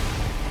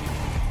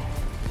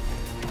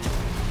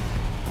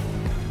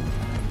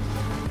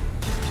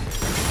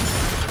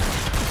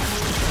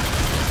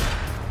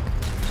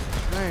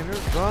 Man,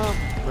 there's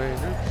zombies,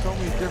 man. There's so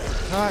many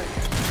different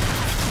types.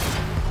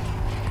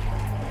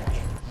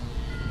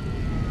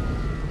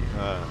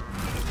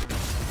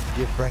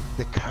 You break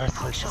the curse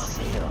of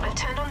seal. I've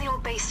turned on the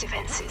old base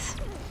defenses.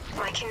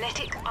 My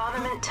kinetic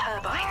armament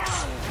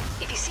turbines.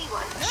 If you see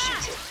one,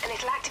 shoot it, and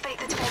it'll activate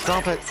the defense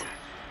Stop it. mechanism.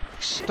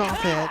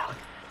 Stop it.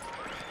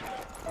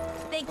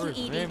 Thank you, Where's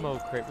an Edie. ammo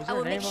crate? Was I there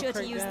will an make ammo sure to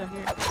crate use down them.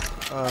 here?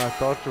 I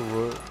thought there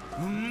would.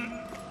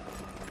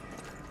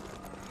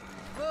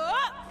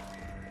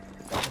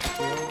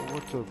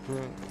 What's up,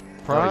 man?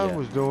 Prime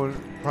was doing.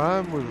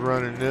 Prime was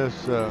running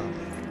this. Him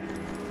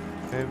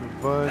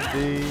and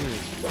Bundy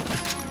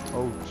and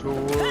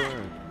O'Toole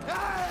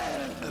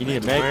and You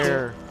need a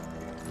med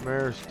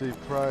Mayor Steve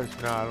Price.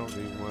 No, I don't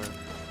need one. kit?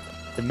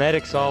 The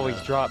medics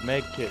always drop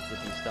med kits if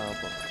you stomp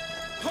them.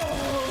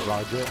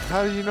 Roger.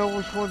 How do you know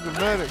which one's a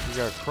medic? You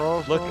got a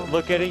cross on 'em?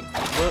 Look at it.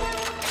 Look.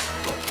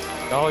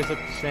 They always look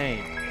the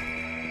same.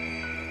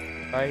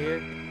 Right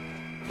here.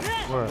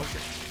 Where? Where?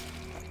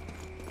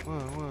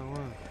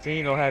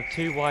 See, they'll have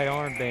two white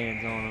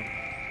armbands on them.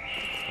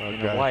 I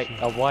And got you.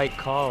 a white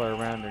collar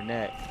around their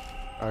neck.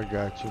 I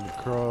got you. The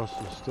cross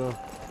and stuff.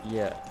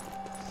 Yeah.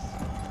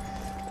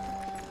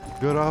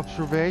 Good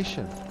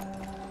observation.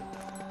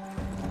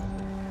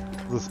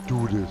 Let's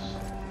do this.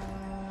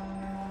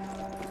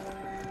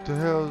 What the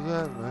hell is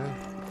that, man?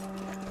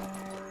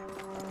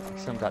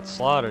 Some got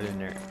slaughtered in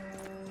there.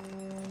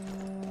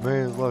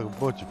 Man, it's like a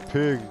bunch of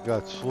pigs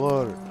got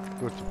slaughtered.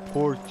 Got some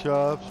pork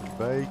chops and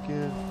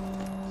bacon.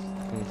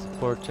 These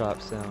pork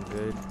chops sound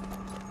good.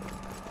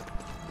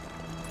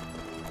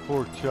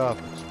 Pork chop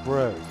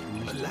express. You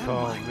used to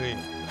call me.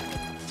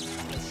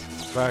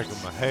 Back in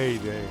my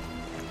heyday.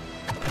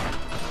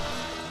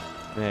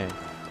 Man.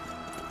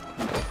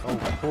 Oh,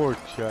 pork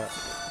chop.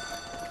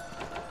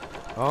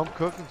 I'm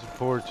cooking some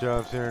pork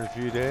chops here in a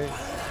few days.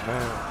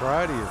 Man,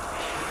 Friday is.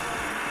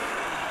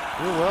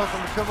 You're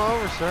welcome to come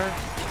over, sir.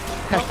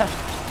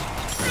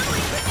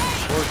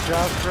 Pork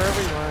chops for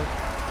everyone.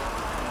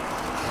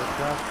 Pork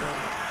chops for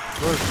everyone.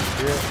 Look,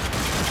 shit.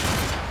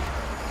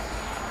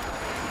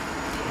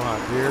 My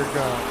dear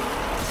God.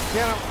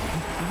 Get him.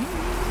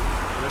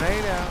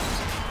 Grenade out.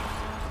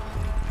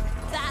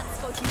 That's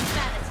for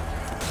humanity.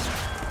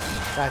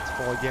 That's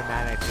for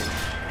humanity.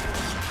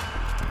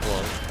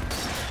 Whoa.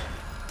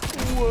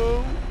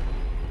 Whoa.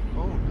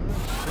 Oh,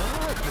 nice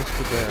shot,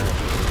 Mr. Bear.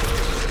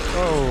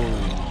 Oh.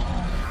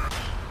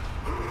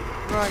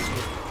 Right in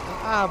the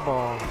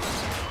eyeball.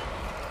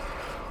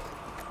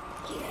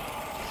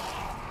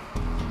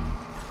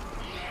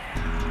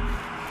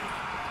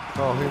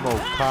 Call him old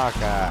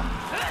cockeye.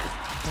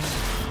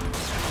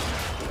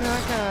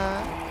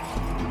 Cockeye.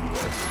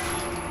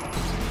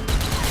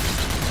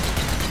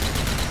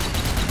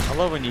 I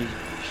love when you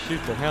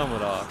shoot the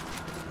helmet off.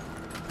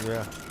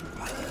 Yeah.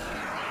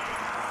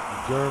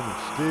 German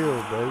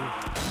steel, baby.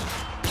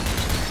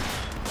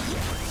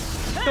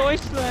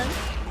 Deutschland!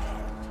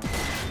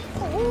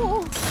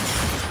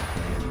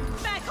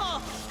 Back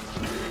off!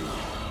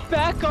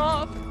 Back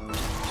off!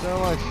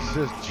 Sound like she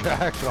says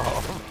jack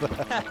off.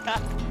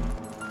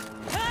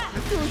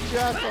 Do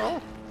jack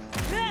off.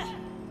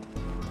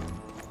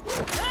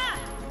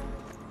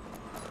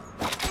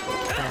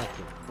 Got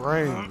the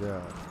brains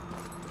out.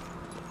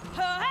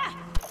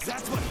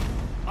 That one!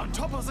 On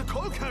top of the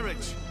coal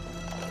carriage!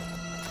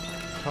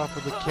 Top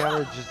of the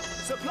carriages.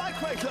 Supply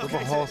crate Little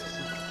located! horses.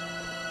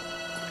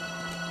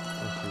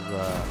 This is,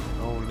 I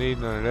don't need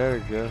none of that, I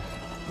guess.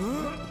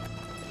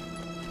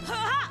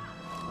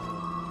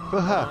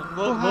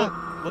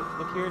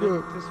 Look here,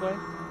 look this way.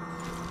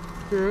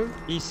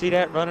 You see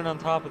that running on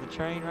top of the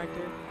train right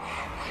there?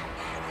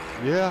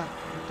 Yeah.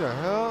 What the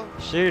hell?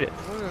 Shoot it.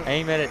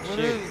 Aim at it and shoot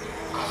it.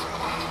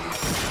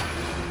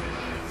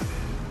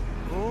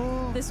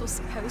 Oh, This was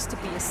supposed to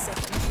be a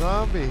second.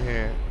 zombie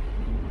hand.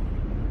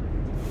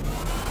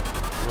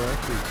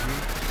 Refugee.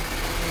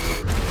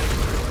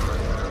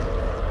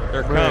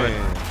 They're coming.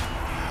 Man.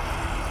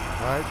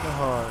 Right in the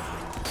heart.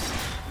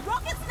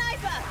 Rocket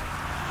sniper!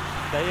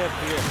 Stay up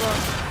here.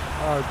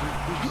 Oh,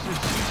 did you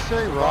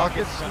say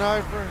rocket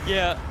sniper?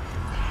 Yeah.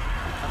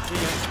 I see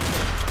him.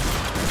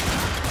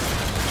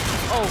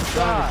 Oh, I'm trying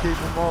God. to keep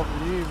them off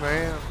of you,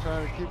 man. I'm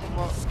trying to keep them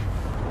off.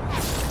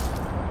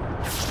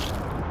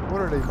 What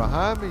are they,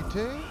 behind me,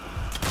 too?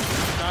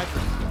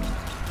 Sniper.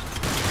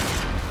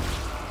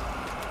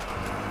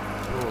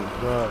 Oh,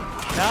 God.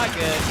 Not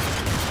good.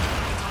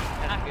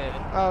 Not good.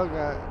 Oh,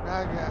 God.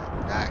 Not good.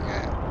 Not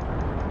good.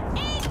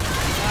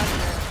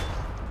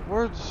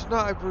 Where's the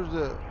snipers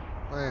at?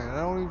 Man, I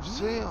don't even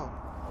see them.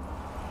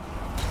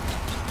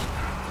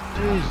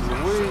 Jeez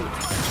Louise.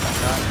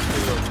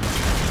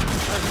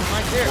 There's one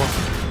right there.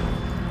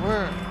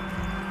 Where?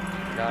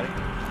 Got it.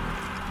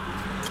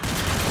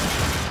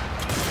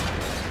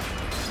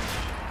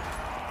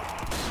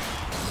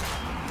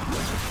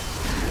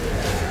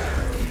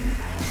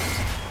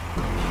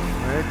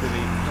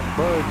 Anthony,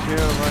 budge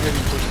him. I hit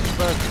him with the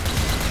special.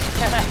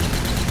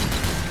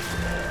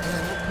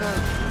 Man, what kind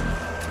of...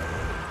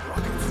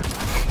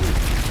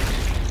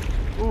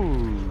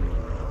 Ooh.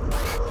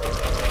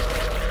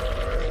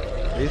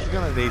 He's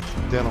gonna need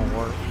some dental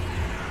work.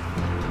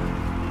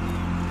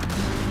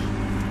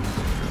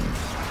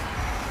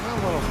 That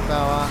little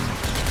fella.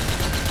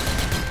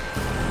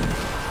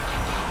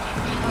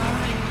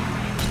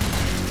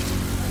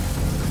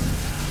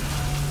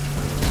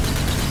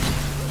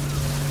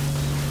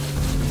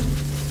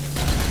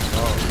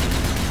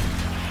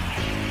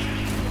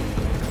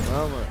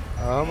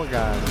 Oh my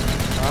God.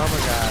 Oh my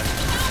God.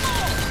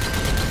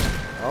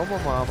 Oh my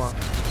mama.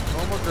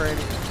 Oh my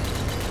granny.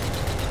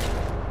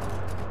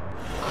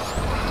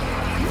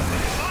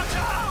 Watch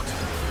out!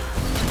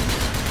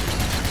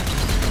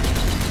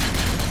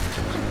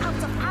 Out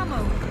of ammo!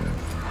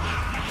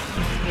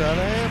 Got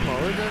ammo,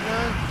 isn't that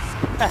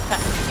nice?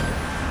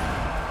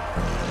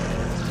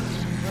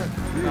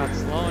 Not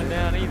slowing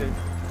down either.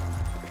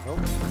 Nope.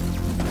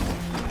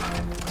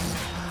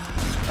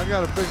 I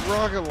got a big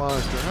rocket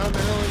launcher. How the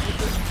hell did you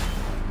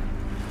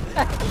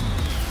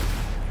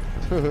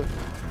do?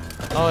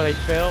 Oh, they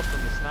fell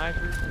from the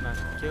snipers and I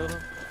killed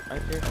them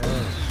right there.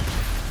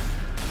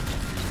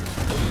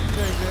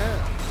 Take that.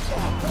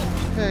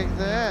 Take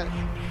that.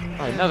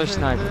 Oh, another Take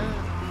sniper. that.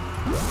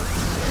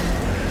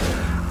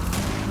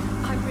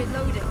 I'm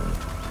reloading.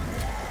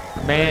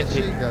 Man,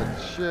 She got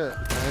shit,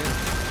 man.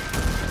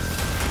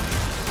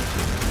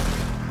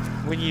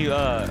 when you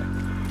I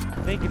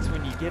think it's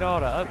when you get all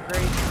the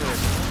upgrades for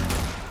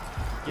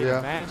get Yeah.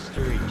 a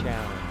mastery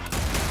challenge.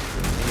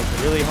 And it's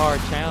a really hard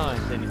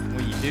challenge, and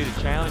when you do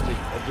the challenge, it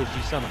gives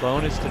you some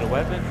bonus to the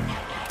weapon.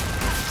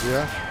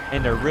 Yeah.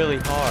 And they're really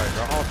hard.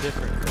 They're all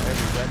different for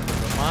every weapon.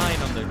 But mine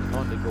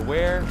on the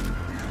Gewere,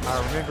 I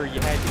remember you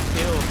had to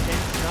kill 10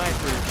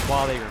 snipers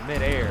while they were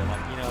midair,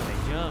 like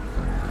they jump.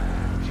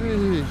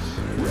 Jeez.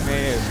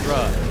 Man, it was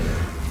rough.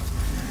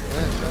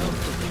 That sounds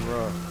pretty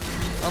rough.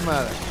 I'm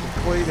out of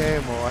complete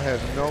ammo. I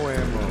have no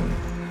ammo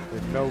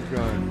and no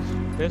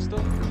guns.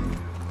 Pistol?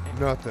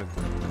 Nothing.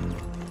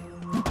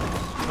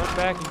 Come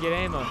back and get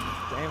ammo.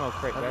 The ammo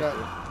crate I back got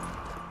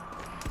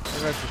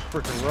there. this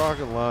freaking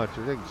rocket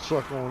launcher. They can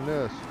suck on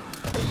this.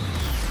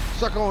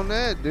 Suck on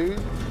that, dude.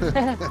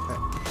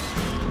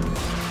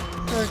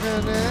 Suck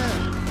on that.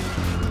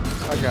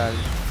 I got it.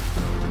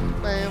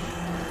 Bam.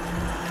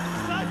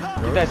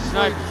 Get that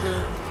sniper.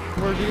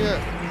 Where's he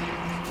at?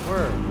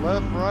 Where?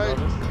 Left, right?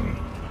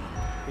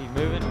 He's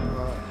moving.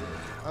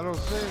 I don't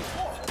see him.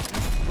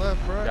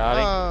 Left, right? Got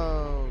him.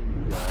 Oh,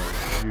 you got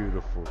it.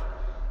 Beautiful.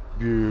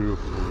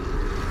 Beautiful.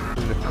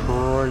 In the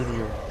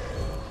cranium.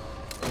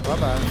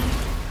 Bye-bye.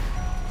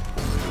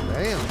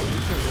 Damn. He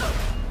took it.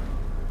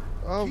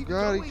 Oh, Keep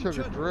God, he going, took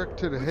it Jun. direct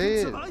to the We can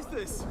head. survive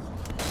this.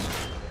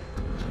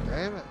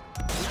 Damn it.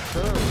 He's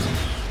tough.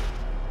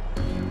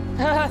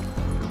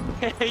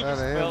 He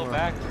just fell ammo.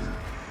 backwards.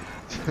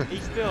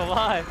 He's still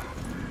alive.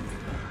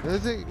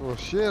 Is he? Well,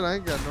 shit, I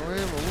ain't got no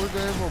ammo. Where's the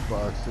ammo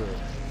box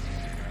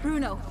at?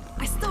 Bruno,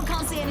 I still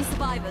can't see any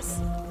survivors.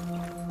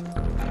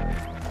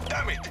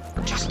 Damn it!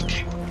 Just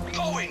keep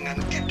going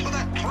and get to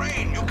that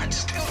train. You can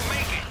still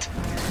make it.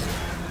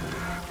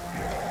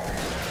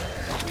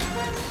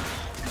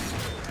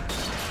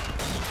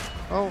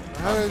 Oh,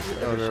 how did you?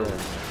 Oh, there it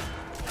is.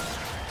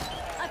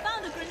 I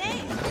found a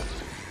grenade!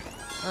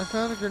 I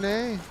found a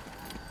grenade.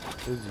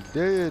 Is he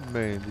dead,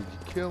 man? Did you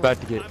kill him?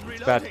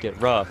 It's about to get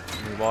rough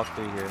when we walk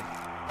through here.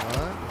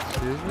 What?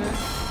 Excuse me?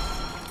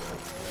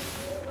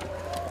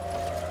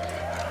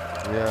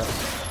 Yeah.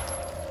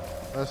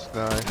 That's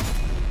nice.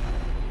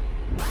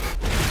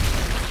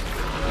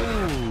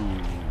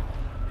 Ooh.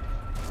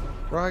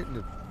 Right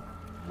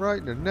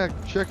in the neck,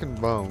 chicken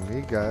bone.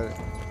 He got it.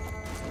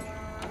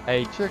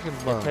 Hey, Chicken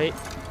bone.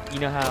 you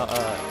know how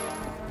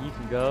you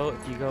can go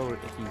if you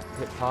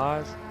hit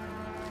pause,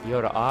 you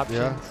go to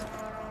options,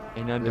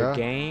 and under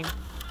game,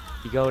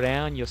 you go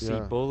down, you'll see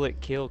bullet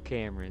kill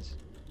cameras.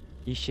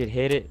 You should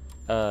hit it.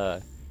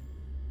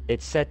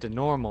 It's set to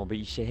normal, but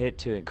you should hit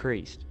to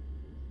increased.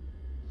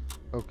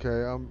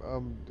 Okay,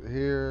 I'm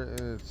here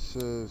and it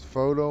says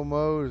photo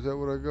mode. Is that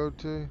what I go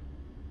to?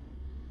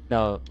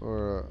 No.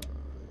 Or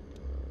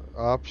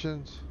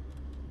options?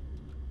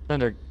 It's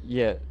under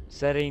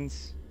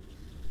settings.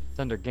 It's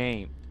under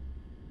game.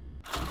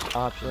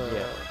 Options,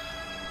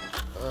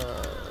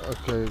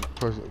 Okay,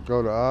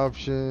 go to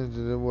options,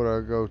 and then what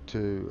I go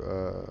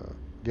to?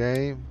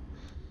 Game,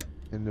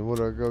 and then what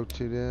I go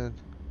to then?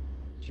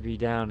 Should be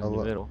down in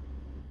the middle.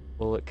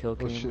 Bullet kill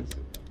cameras.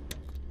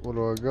 What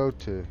do I go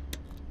to?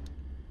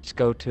 Just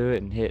go to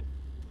it and hit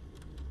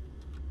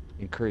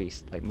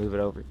increase, like move it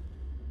over.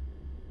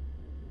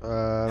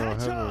 I don't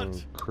have an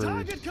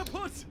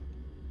increase.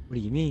 What do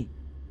you mean?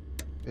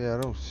 Yeah,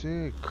 I don't see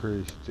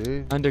increase,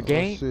 dude. Under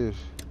game?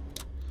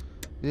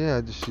 Yeah,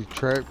 I just see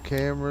trap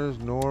cameras,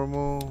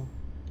 normal.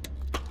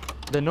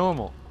 The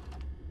normal.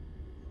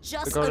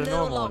 Just go a to little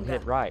normal longer. and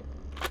hit right.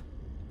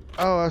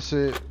 Oh, I see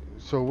it.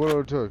 So what do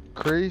I do?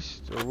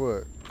 Increased or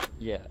what?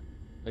 Yeah.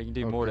 You can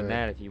do more than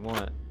that if you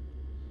want.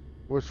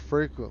 What's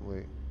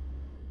frequently?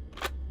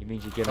 It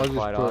means you get them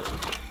quite often.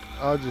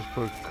 I'll just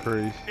put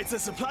increased. It's a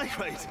supply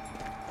crate.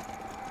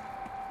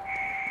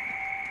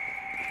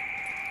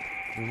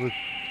 Look.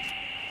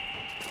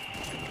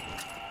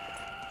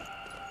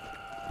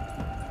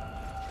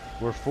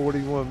 We're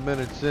 41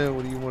 minutes in.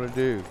 What do you want to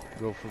do?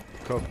 Go for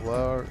a couple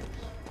hours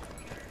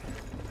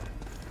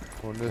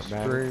on this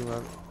stream?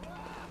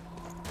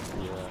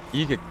 Yeah.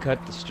 You could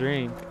cut the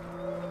stream,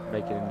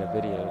 make it into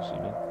videos,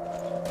 you know.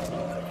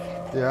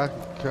 Yeah, I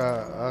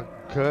can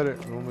cut it.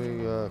 Want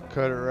me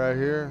cut it right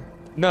here?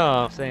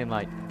 No, I'm saying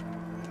like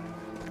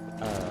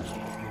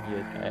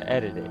you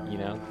edit it, you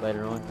know,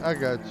 later on. I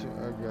got you.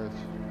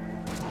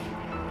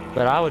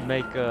 But I would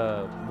make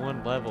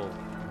one level,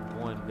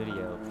 one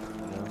video,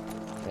 you know,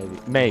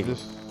 maybe.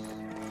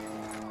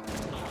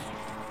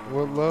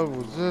 What level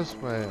was this,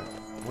 man?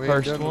 We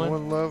First ain't done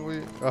one level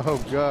yet? Oh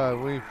God,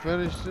 we ain't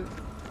finished it.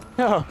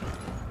 No.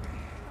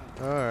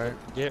 All right.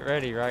 Get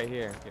ready right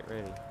here. Get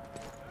ready.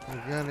 You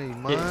got any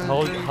mines?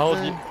 Hold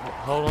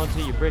on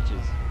to your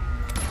britches.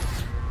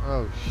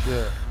 Oh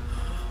shit!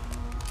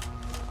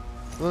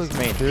 Look,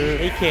 man, dude.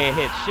 he can't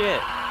hit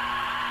shit.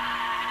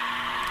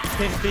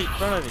 10 feet in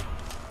front of him.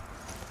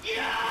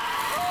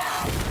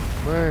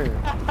 Man,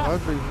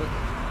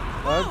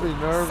 I'd be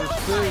nervous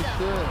too.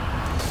 Shit.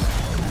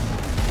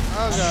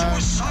 Oh God.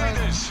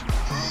 Suiciders!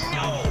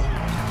 No!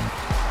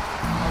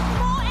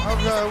 Oh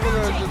God, what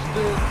did I just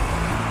do?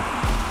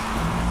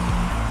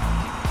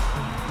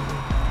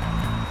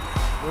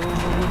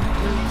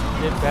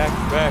 Get back.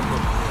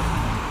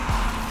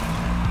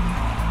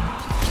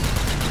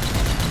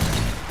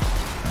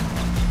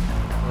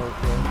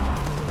 Okay.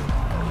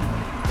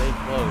 Stay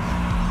close.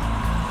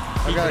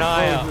 Keep I an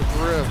eye gotta out. close this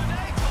rift.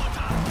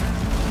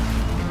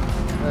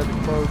 I had to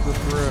close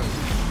this rift.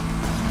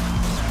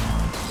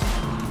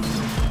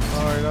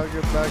 Alright, I'll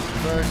get back with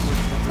you.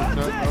 There's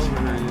nothing over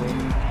here yet.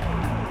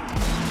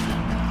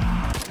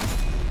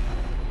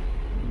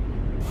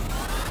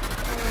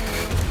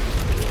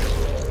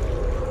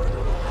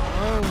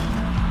 Oh,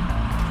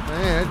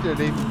 man, that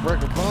didn't even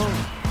break a bone.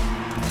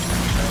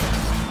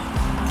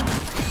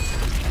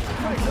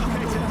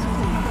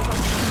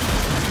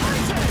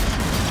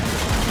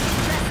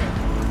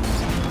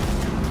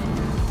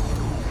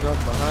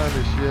 Nothing behind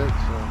us yet,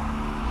 so.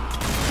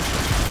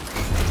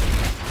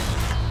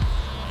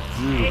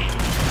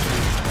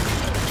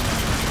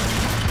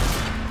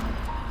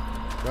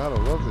 God, I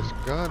love this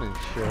gun and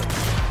shit.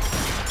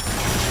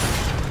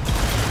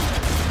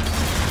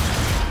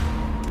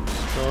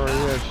 Sorry,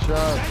 yeah,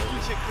 shot.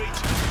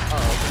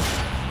 Uh-oh.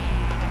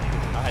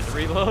 I had to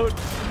reload.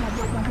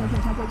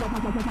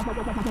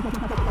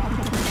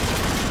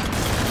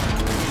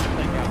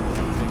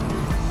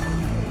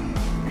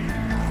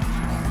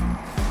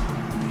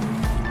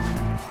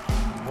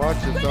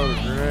 Watch it throw the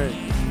grenade.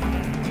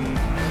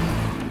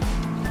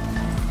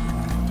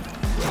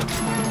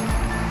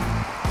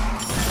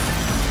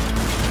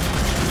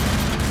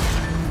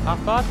 I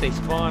thought they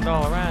spawned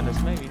all around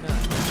us, maybe not.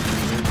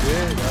 They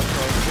did, I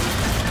thought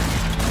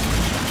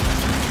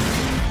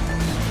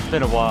It's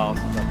been a while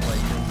since I played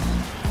this.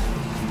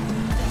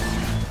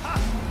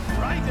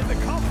 Right in the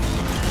coffin.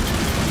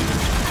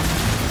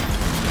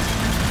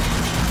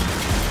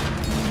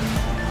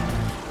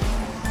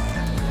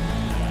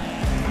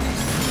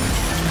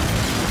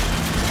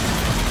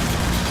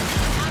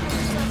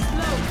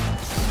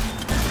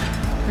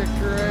 Kick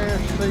your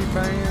ass,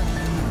 C-Band.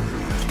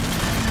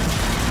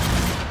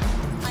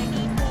 I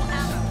need more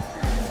ammo.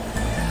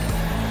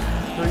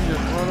 So you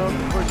just run up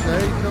and push the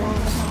H on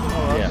them?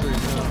 Oh, I Yeah. see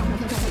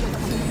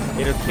now.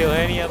 It'll kill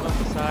any of them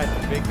besides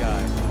the big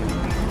guys.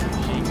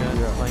 Machine guns,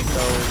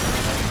 flamethrowers.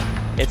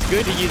 It's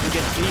good to use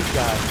against these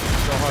guys.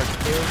 It's so hard to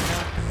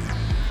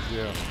kill,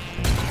 you know?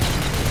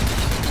 Yeah.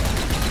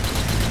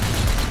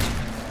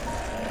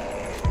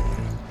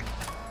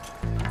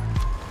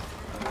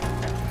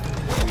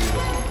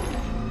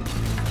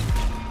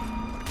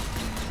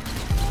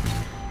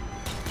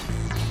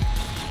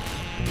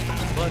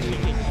 Plus, you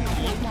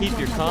can keep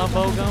your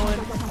combo going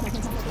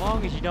as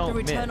long as you don't The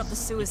return miss. of the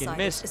You can suicide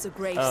miss is a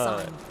grave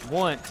sign.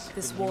 once,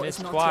 This but war you is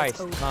miss not twice,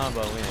 yet over.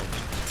 combo in.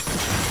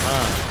 I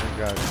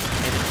got it.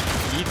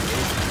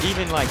 And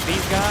even like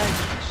these guys, you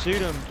can shoot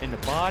them in the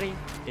body,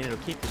 and it'll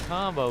keep the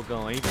combo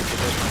going, even if it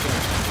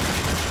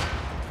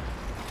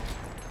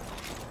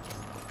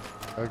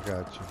doesn't. I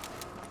got you.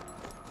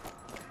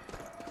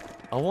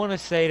 I want to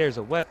say there's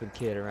a weapon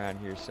kit around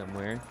here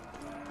somewhere.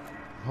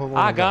 Hold on,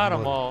 I got them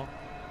mutter. all.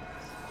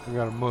 We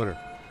got a mutter.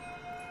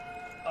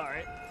 All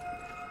right.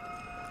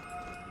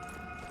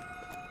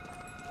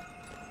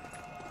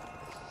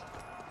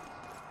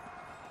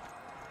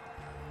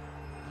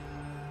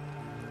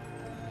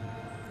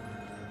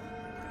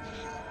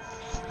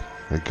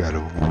 I got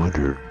a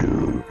mutter,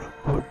 dude.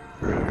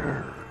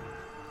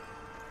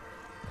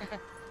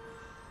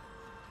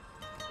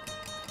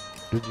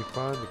 Did you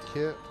find the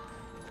kit?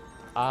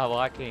 Well,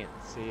 I can't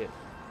see it.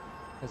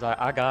 Because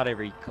I got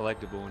every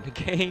collectible in the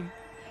game.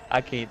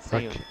 I can't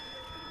see them.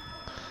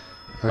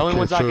 The only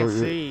ones I can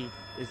see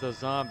is those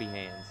zombie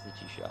hands that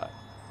you shot.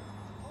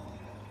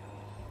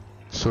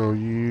 So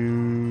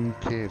you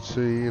can't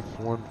see if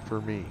one for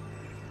me.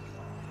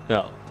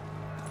 No.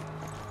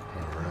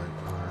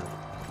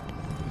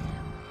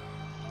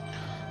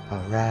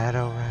 Alright.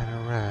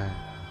 I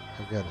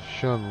gotta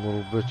shun a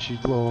little bit, you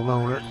little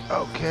loner.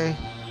 Okay.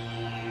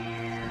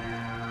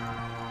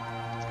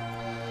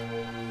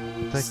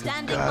 I think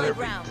Stand it's in got my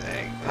ground.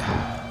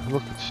 everything.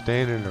 Look at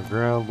standing the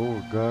ground,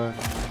 Lord God.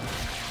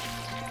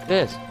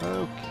 This.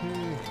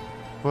 Okay.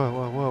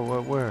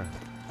 What, where?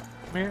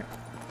 Come here.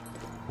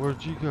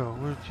 Where'd you go?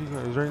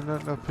 Is there ain't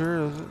nothing up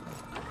here, is it?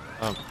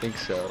 I don't think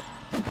so.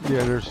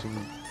 Yeah, there's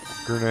some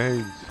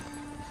grenades.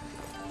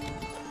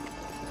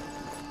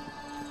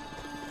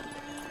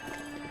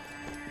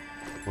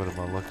 What am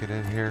I looking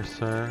in here,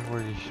 sir?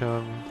 What are you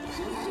showing me?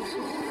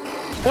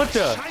 What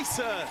the?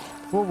 Scheiße!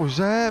 What was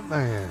that,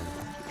 man?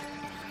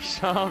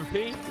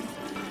 Zombie?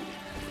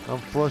 I'm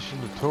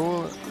flushing the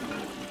toilet.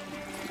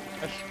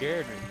 That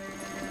scared me.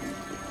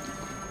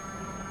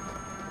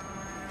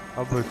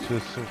 I bet you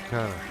it's some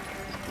kind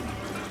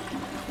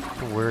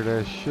of weird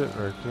ass shit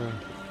right there.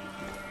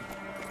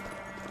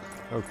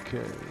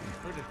 Okay.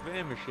 Where's the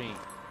fan machine?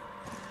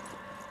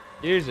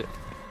 Use it.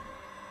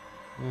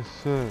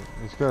 That's it.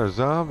 It's got a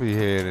zombie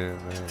head in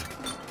it, man.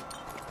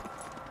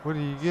 What do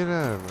you get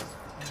out of it?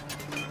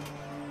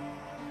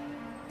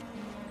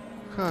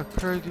 What kind of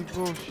crazy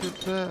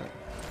bullshit's that?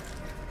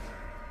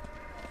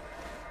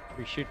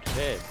 We shoot the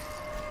head.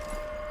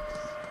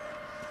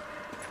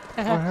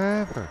 What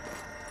happened?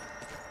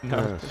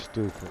 No. That's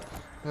stupid.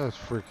 That's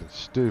freaking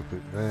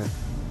stupid, man.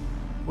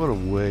 What a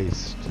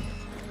waste.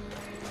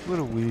 What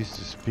a waste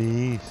of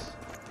space.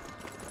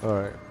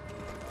 Alright.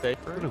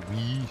 What a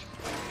waste.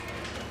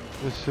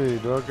 Let's see,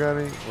 do I got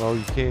any? Well,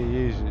 you can't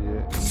use it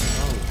yet.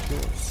 Oh,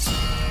 shit.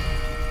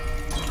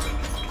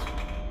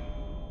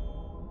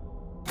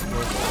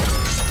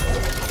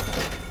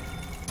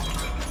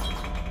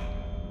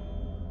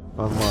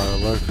 On my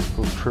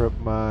electrical trip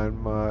mine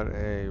mod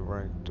A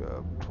ranked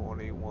up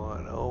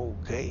 21.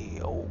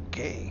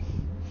 Okay.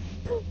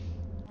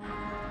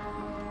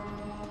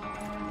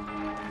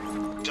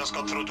 Just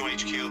got through to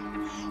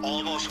HQ.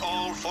 Almost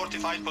all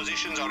fortified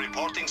positions are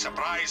reporting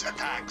surprise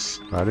attacks.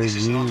 I This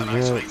is didn't not an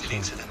use that, isolated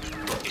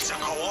incident. It's a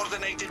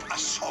coordinated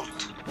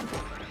assault.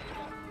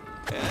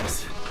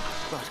 Yes,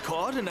 but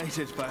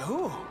coordinated by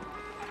who?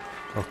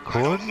 A I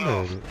don't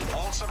know. coordinated.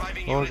 All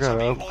surviving Oh, I units are gotta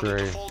being ordered to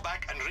upgrade. fall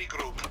back and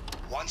regroup.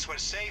 Once we're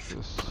safe,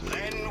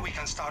 then we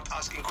can start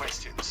asking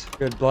questions.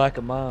 Good black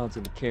of miles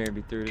and carry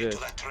me through Into this.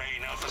 that train,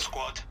 Alpha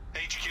Squad.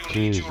 HQ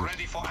needs you Jesus.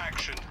 ready for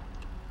action.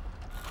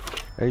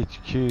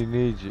 HQ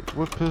needs you.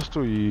 What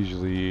pistol you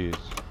usually use?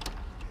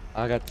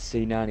 I got the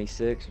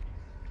C96.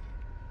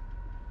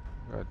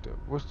 Got the,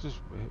 what's this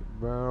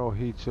barrel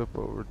heats up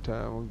over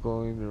time when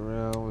going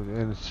around with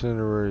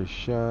incendiary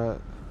shot.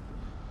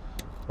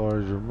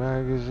 Larger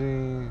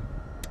magazine.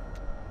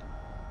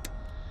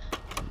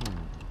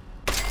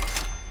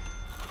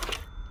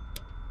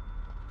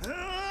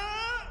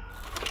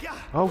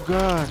 Oh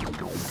God!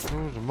 There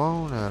was a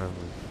moan out of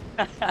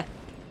it.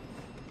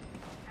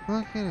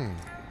 Look at him.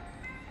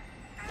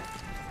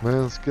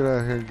 Man, let's get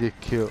out here and get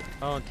killed.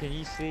 Oh, and can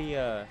you see,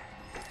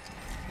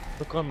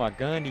 look on my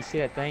gun, do you see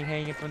that thing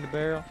hanging from the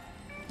barrel?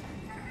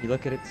 You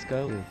look at it, the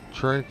scope? Yeah,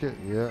 trinket,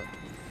 yeah.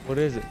 What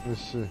is it?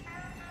 Let's see.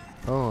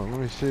 Hold on,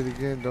 let me see it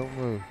again. Don't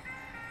move.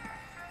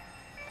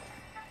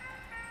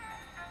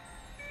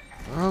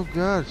 Oh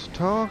God, it's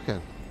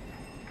talking.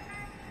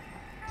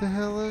 What the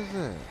hell is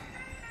that?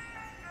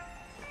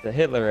 The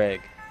Hitler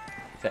egg.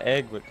 It's an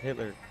egg with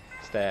Hitler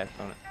stashed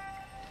on it.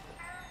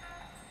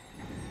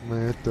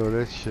 Man, throw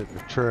that shit in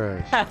the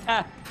trash.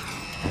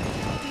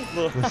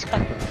 Look. Let's go.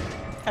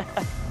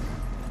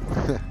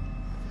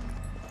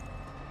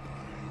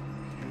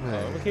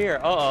 Over here.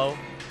 Uh-oh.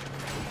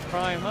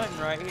 Prime hunting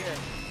right here.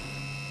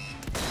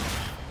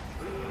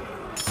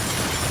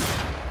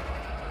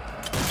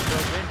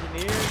 Those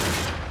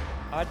engineers,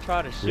 I'd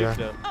try to shoot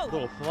the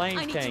little flame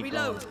I need to tank on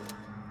reload. them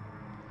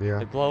Yeah.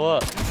 to blow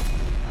up.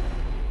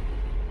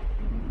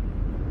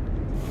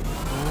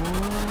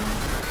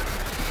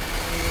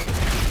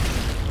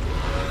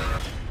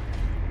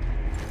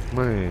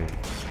 Man,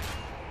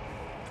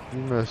 you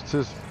messed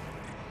his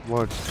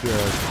lunch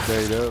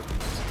date up.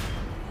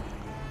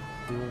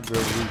 You won't be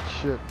able to eat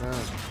shit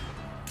now.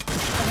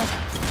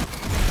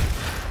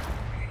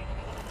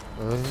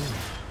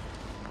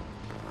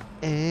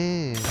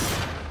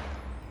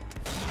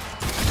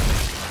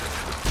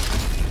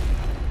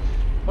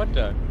 What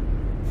the?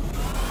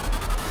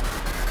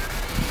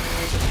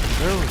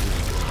 There we go.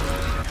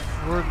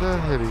 Where'd that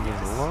hit him in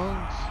the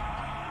lungs?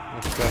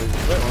 That's got his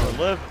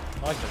The liver,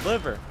 like the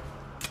liver.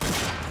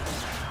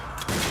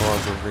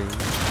 Barber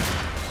beans.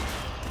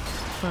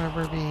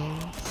 Barber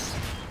beans.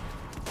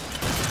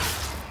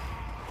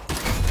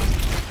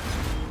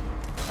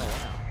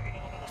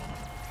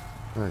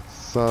 That's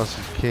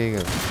Sausage King.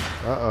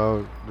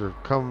 Uh-oh, they're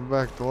coming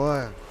back to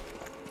life.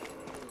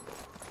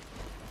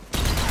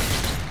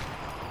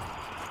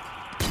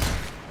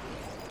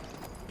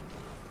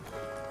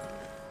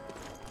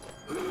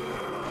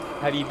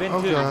 Have you been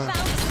Oh, to God.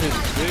 the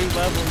zoo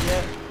level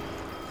yet?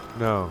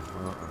 No.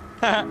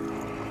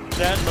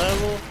 That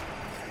level,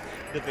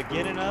 the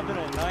beginning of it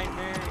on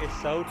Nightmare is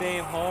so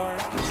damn hard.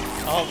 I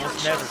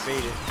almost never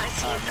beat it. I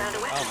see you found a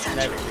weapon almost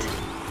never attachment. beat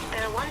it.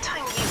 They're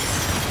one-time use,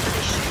 but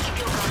they should keep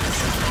your guards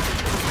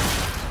between.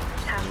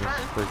 Have It's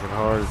fun. freaking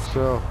hard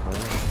itself,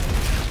 man.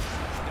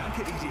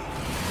 Danke, Edie.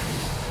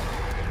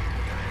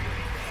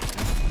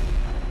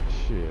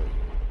 Shit.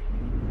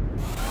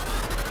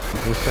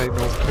 This ain't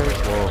no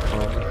cakewalk,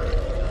 homie.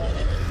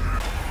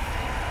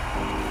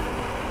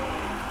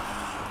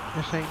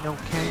 This ain't no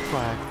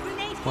cakewalk.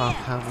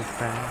 Welcome,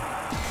 friend.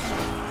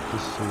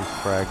 Just see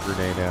frag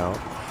grenade out.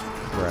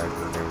 Frag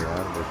grenade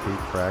out. Repeat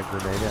frag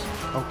grenade out.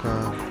 Okay.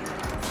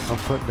 I'm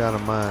putting down a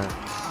mine.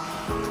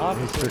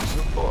 He's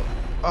fixing to blow.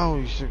 Oh,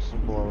 he's fixing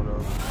to blow it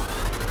up.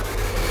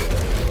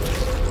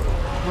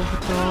 Look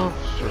at the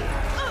officer.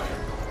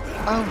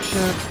 Oh,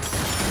 shit.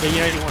 Yeah, you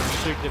know you want to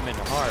shoot them in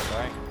the heart,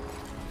 right?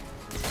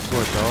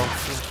 What, the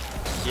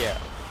officer? Yeah.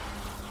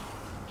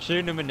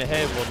 Shooting them in the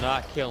head will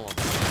not kill them.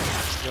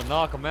 You'll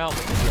knock them out,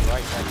 but then get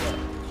right back up.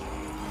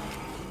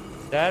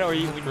 That, or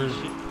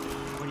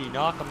when you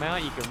knock them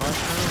out, you can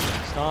mushroom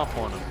and stomp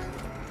on them.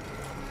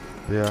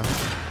 Yeah.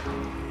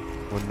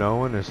 When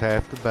knowing is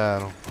half the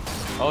battle.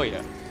 Oh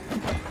yeah.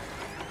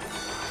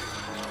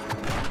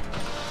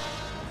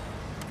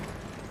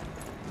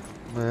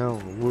 Man, I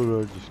don't know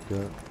what I just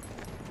got.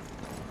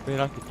 Man,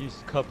 I could use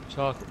a cup of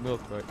chocolate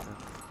milk right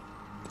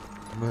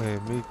now.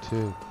 Man, me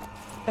too.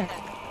 Now,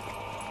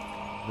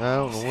 I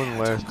don't know when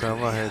the last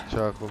time I had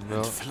chocolate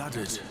milk.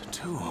 Flooded,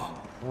 too. I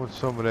want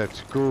some of that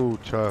school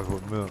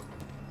chocolate milk.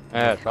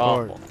 That's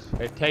awful. Cartons.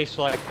 It tastes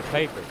like the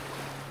paper.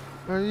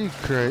 Are you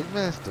crazy?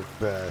 That's the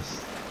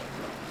best.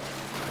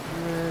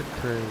 You're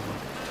crazy.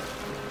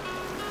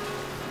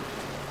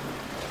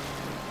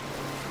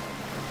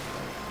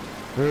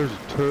 There's a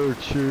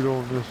turd shoot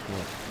on this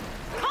one.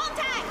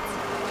 Contact!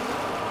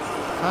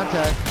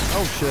 Contact.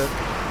 Oh shit.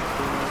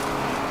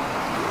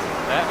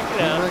 Back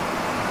it up.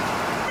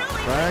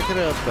 Back it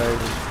up,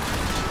 baby.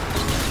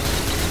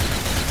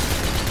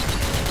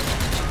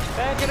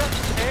 Back it up,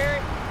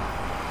 Terry.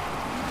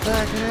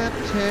 Back it up,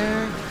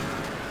 Terry.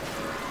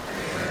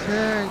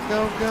 Terry, go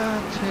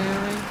God,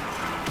 Terry.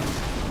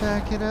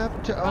 Back it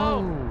up to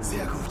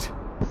Sehr gut.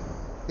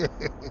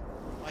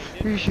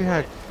 Here's your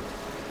hack.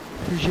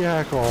 Here's your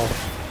alcohol.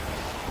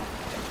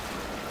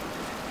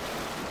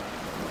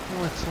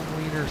 What's a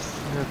wiener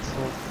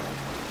schnitzel?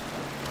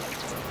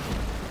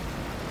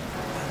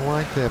 I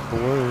like that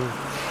blue.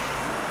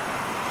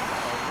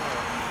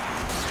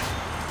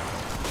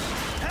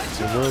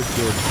 The red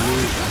good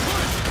blue.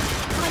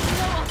 I'm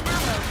low on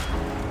ammo.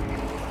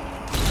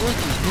 What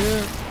the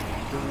hell?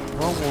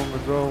 One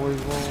woman's always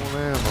low on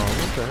ammo.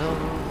 What the hell?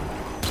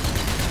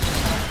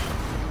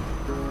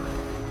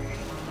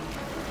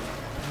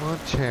 Come on,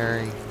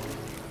 Cherry.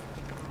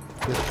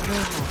 Get the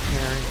ammo,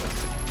 Cherry.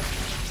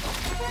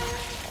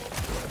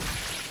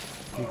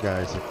 You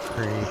guys are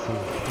crazy.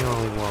 You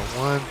only want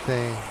one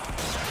thing.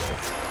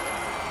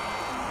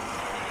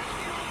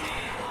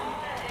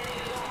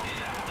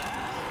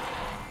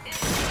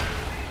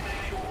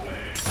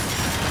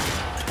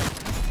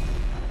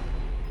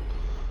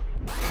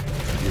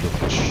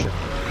 Beautiful shot.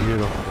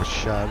 Beautiful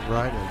shot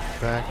right in the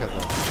back of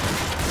the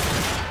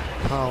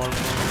collarbone.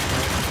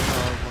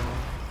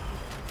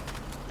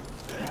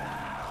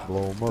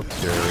 Blow him up,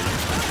 Terry.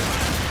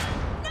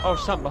 Oh,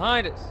 something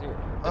behind us here.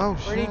 Oh,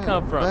 Where'd he shit,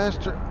 come from?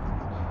 Bastard.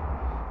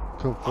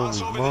 Come from Pass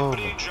his over the mama.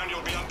 bridge and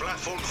you'll be on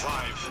platform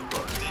 5. The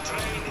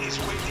train is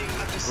waiting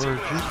at the Where'd signal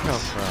you come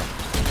house. from?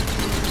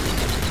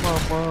 My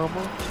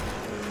mama.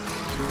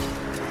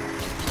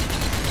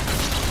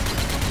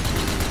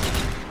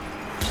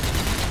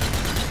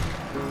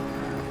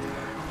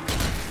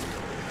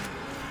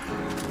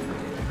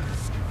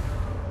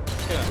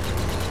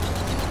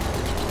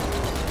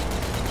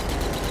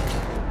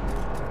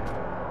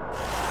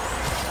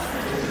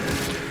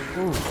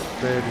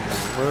 bed in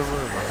the liver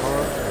and the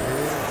heart and the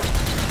head.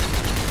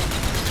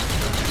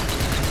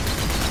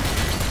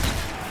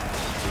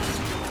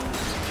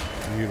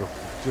 Beautiful,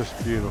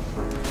 just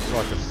beautiful. It's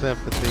like a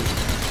symphony.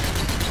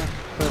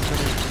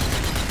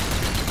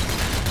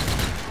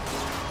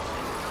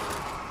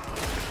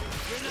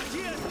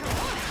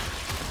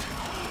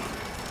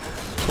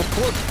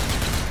 Kaput!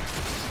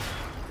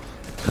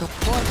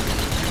 Kaput!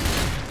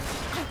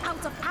 I'm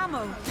out of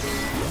ammo.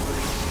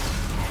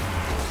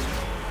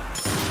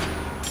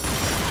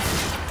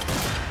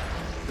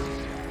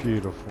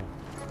 Beautiful.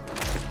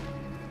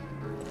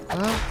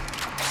 Huh?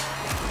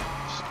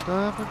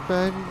 Stop it,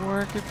 baby.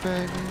 Work it,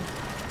 baby.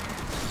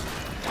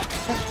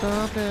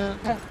 Stop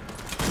it.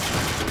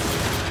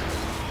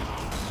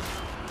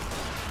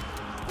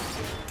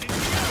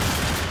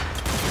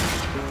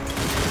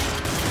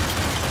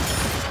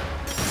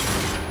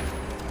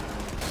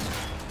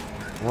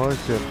 Why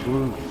is that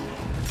blue?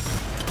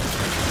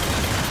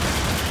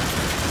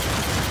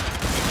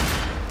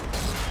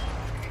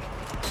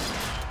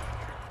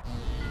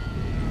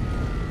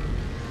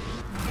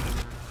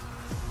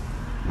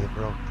 They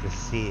broke the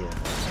seal.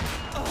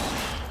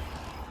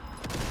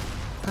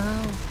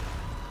 Ow.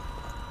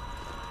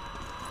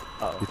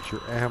 Oh. Get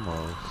your ammo,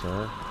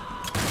 sir.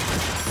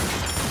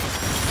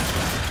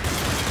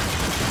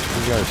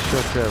 You gotta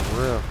shut that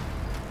rift.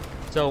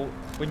 So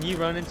when you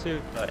run into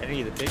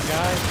any of the big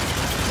guys,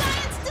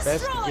 Giants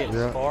best to get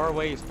Yeah. as far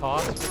away as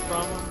possible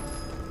from them.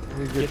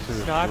 You Get get the to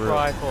the sniper rift.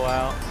 rifle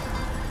out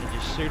and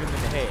just shoot him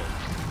in the head,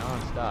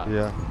 non-stop.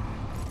 Yeah.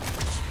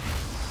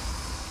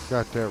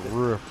 Got that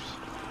rift.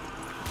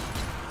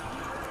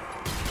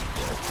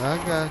 I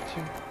got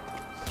you.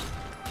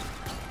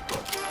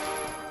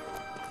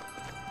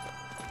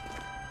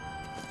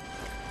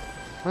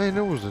 Man,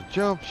 there was a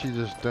jump she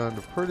just done,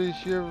 the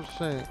prettiest you ever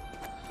seen.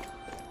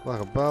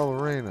 Like a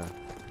ballerina.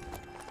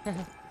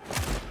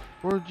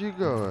 Where'd you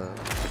go at?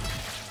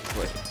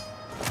 Wait.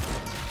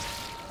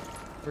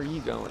 Where are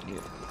you going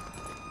here?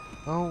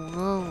 Oh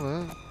no,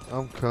 man.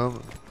 I'm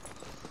coming.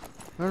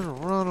 There's a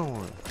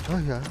runaway.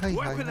 Hey, hey,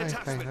 Weapon hey, hey,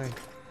 attachment.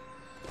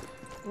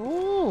 hey.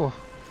 Ooh.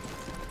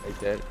 Take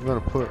that. I'm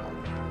gonna put.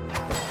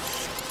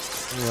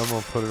 Yeah, I'm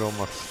gonna put it on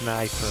my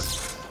sniper.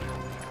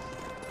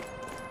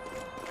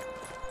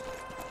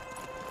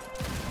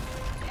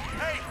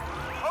 Hey,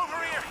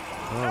 over here.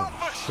 Oh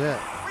shit.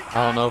 I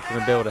don't know if we're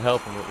gonna be able to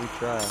help him, but we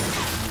try.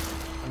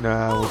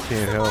 Nah, we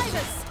can't help him.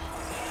 Survivors.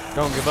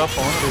 Don't give up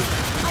on him.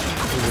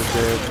 He's a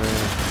dead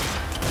man.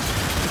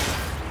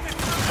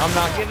 I'm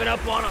not giving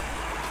up on him.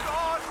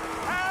 God,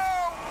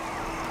 help!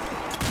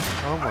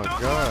 Oh my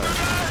god.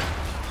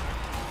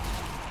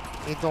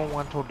 They don't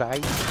want to die. I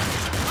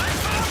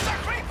found the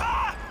creeper!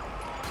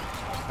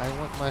 I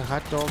want my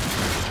hot dog.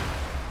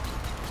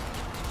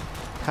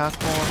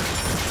 Popcorn.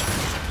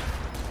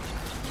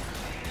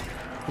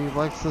 He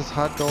likes his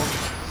hot dogs.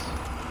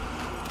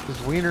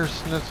 His wiener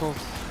schnitzels.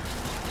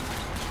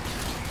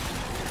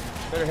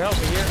 Better help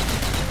me here.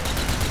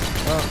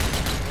 I'm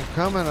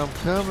coming, I'm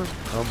coming.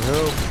 I'm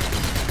helping.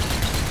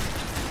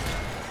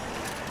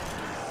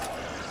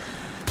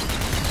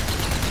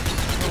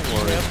 Don't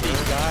worry, Help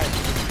these guys.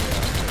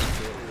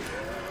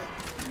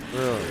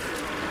 really.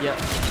 Yep.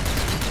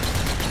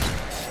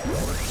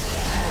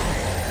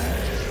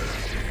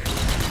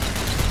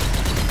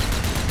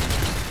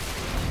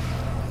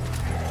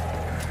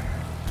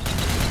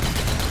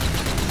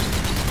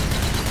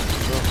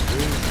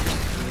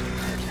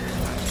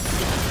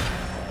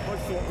 I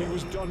thought he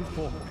was done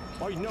for.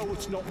 I know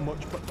it's not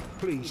much, but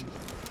please,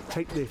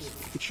 take this.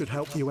 It should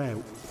help you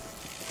out.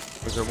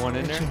 Was there one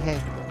in there?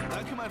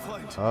 How can I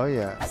find you? Oh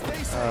yeah.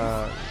 Stay safe.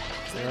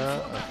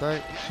 Yeah, I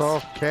think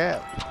soft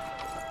cap.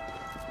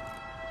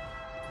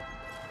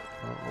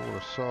 I don't know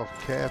what a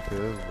soft cap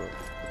is,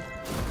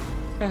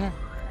 but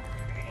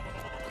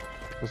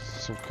this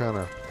is some kind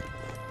of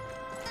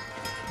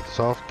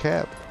soft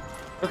cap.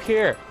 Look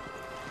here.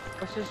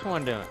 What's this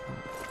one doing?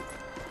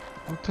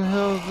 What the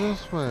hell is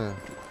this, man?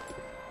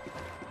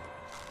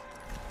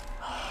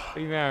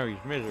 Leave out of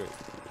his misery.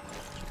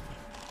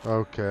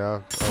 Okay, I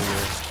will.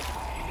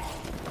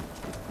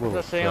 What's Little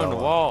that say on the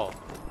fella. wall?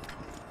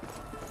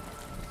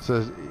 It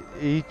says,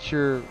 eat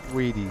your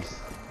Wheaties.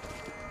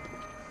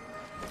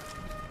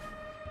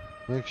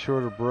 Make sure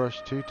to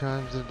brush 2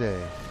 times a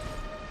day.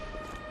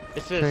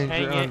 It says Change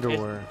hang your in.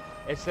 underwear.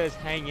 It says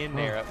hang in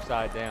there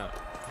upside down.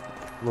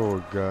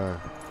 Lord God.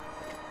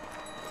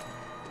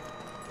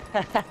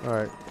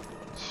 Alright.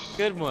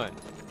 Good one.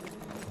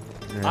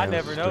 Yeah, I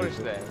never noticed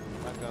stupid. that.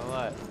 Not gonna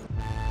lie.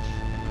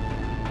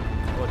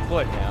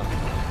 What now?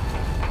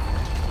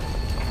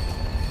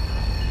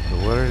 So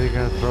what are they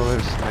gonna throw at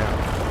us now?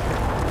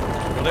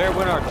 Well, there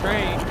went our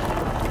train.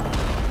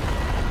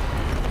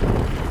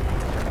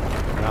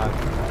 Not.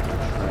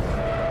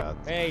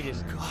 Hey,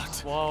 just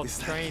swallowed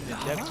the train to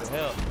depths of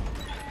hell.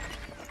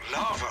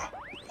 Lava.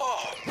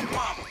 Oh,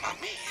 mamma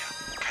mia.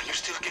 Can you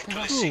still get to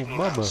the Oh, signal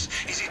mama. house?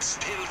 Is it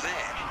still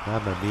there?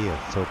 Mamma mia,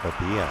 sopa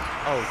mia.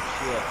 Oh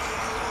shit.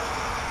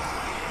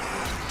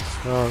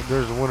 Oh,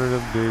 there's one of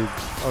them dudes.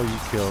 Oh, you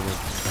killed him.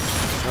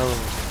 Oh,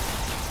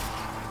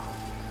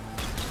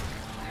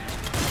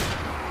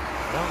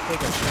 don't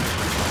think I've seen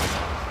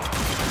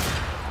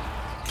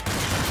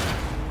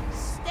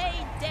Stay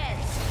dead.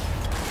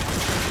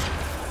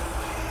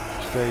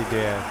 Stay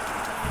dead.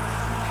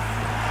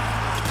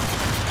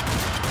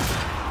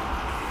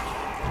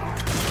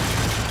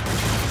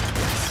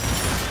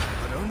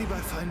 But only by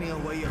finding a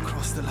way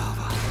across the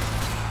lava.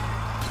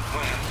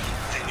 Well,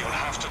 then you'll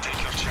have to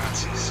take your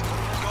chances.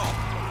 Go.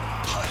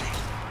 Hurry.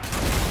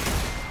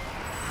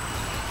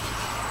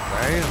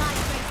 Damn.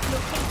 Nighmare's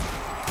located.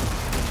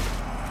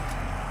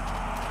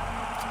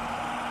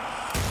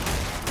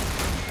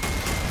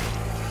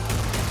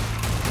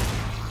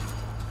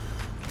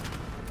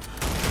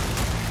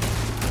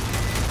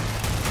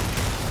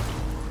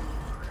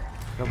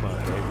 Come on,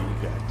 baby, you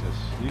got this.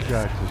 You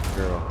got this,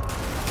 girl.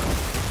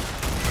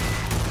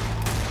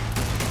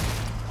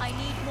 I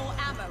need more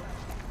ammo.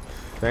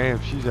 Damn,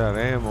 she's out of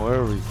ammo,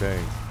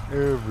 everything.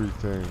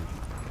 Everything.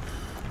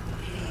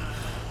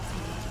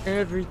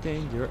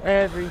 everything. You're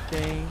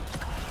everything.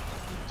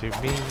 To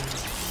me.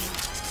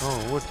 Oh,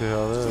 what the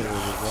hell that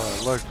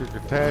was? Electric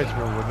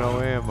attachment with no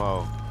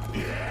ammo.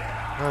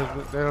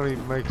 That don't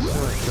even make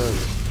sense, does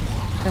it?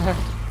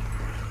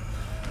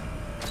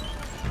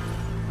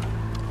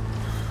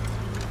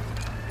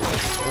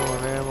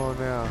 Throwing ammo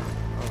now.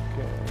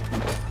 Okay.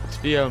 There's a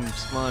few of them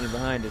spawning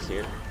behind us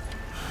here.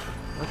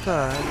 That's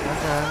alright. I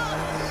got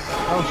it.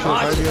 Oh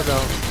shit, maybe I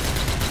don't.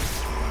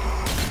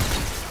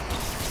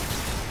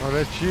 Oh,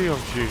 that's you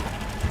I'm shooting.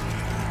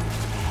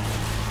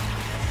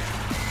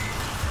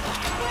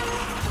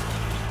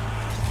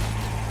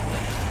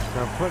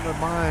 I'm putting a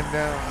mine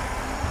down.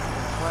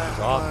 There's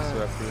an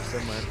officer up here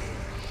somewhere.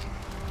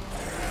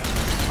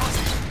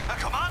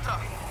 Commander!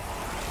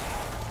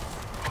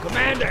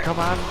 Commander! Come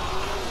on.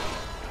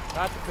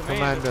 Got the Come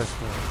commander. on, this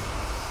one.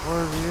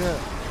 Where is he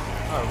at?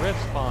 Oh,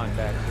 rift spawn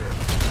back here.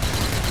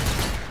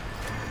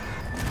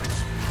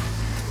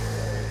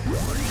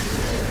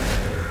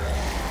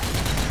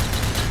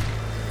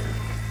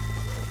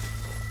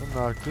 I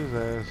knocked his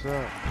ass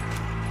out.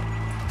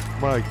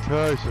 Mike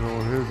Tyson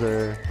on his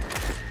ass.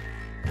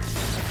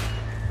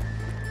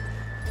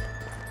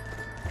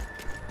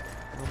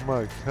 I'm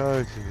Mike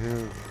Tyson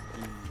here.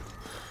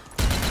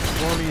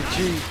 One of you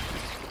cheap.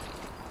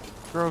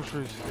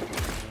 Groceries.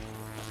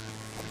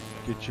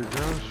 Get your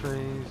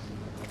groceries.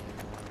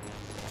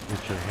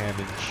 Get your ham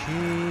and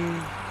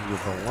cheese. Your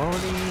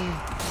bologna.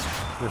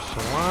 Your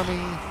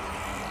salami.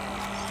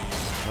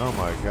 Oh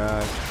my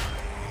god.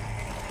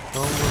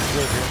 Don't look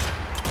good here.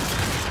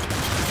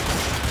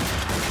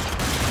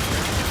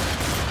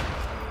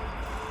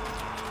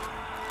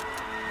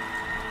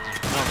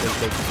 I don't think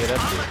they can get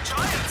up here.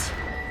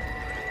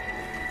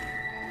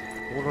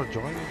 What a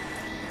giant.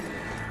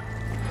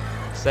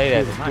 Say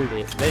that, they might be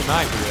up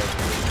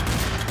here.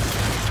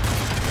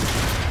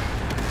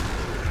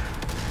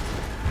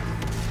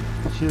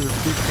 She's a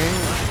big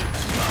hand.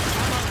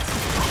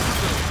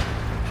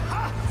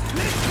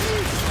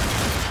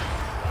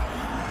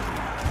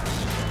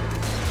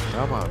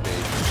 Come on,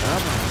 baby.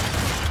 Come on.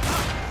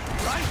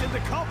 Right in the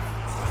cup!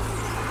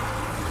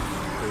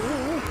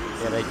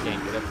 Yeah, they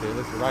can't get up here.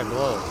 Look, they're right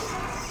below us.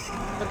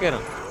 Look at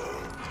them.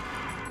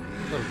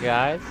 Little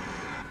guys.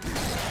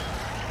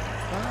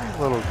 Hi,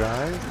 little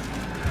guy.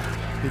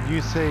 Did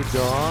you say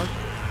dog?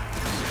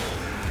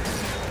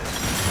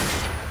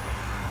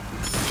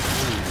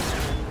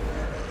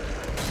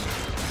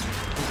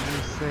 Did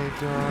you say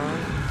dog?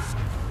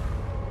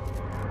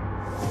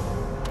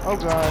 Oh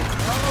god.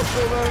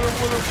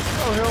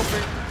 Oh, help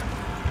me.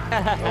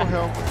 Oh,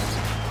 help me.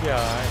 Yeah,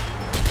 alright.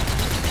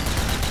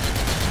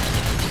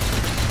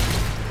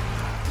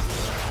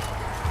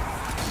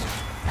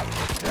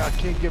 Yeah, I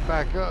can't get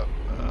back up.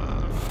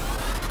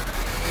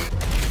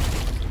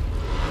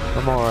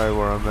 I'm alright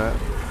where I'm at.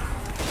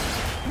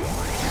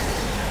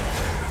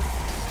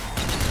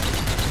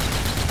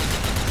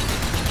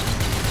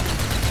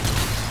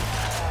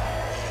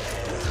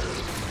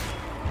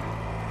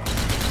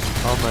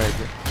 I'll make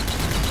it.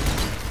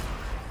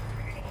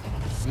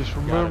 Just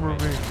remember me.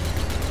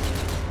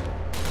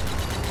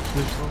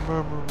 Just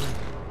remember me.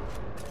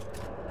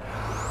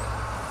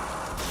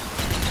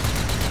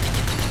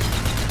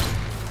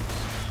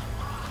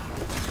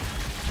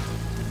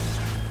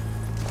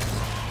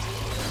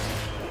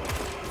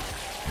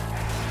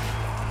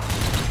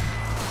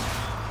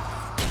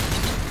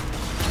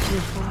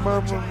 Just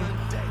remember me.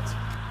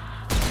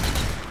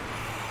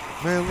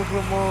 Man, look at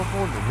them all up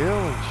on the hill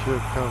and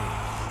shit coming.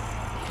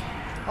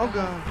 Oh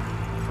god.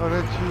 Oh,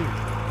 that's you.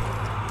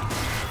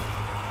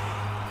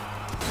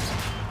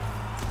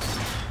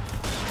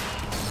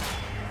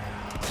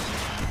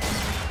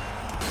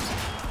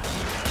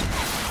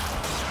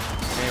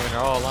 Man, when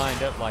they're all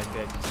lined up like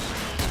that,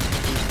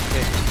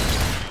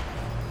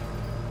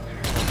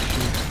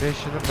 Shoot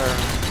fish in a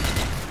barrel.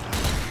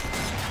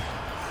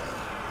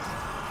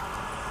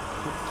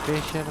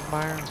 Fish in a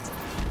barrel.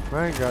 I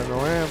ain't got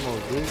no ammo,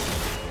 dude.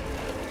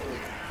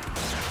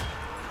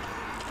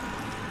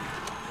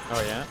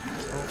 oh yeah?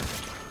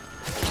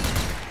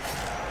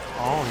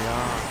 Oh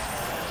yeah.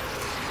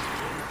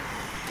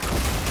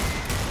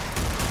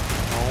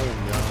 Oh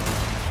yeah.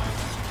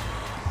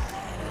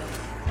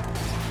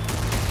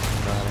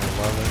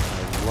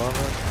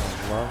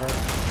 love it.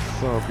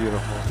 So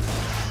beautiful.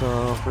 So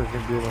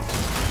freaking beautiful.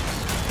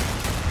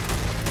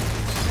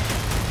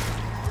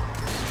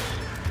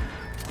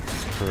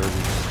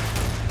 Pretty.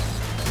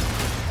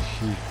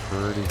 She's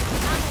pretty.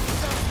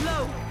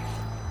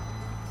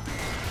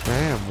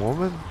 Damn,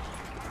 woman.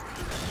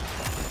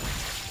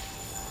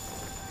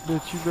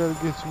 Bitch, you better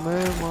get some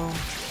ammo.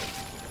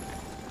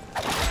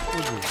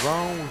 What is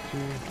wrong with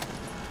you?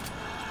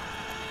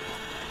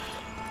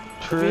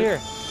 Over here.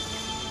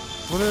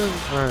 What is it?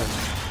 Man?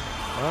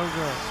 Oh,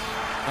 God.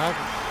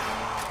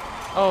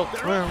 Oh,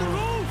 Where?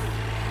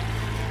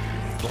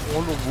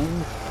 On the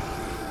roof.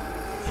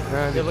 Man,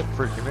 Yeah, this look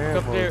freaking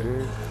up ammo, there.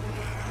 dude.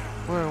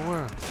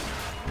 Where?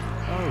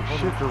 Oh,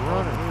 shit, they're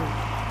running.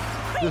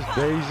 This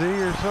Daisy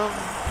or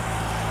something?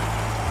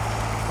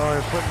 Oh,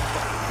 they're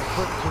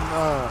putting some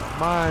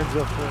mines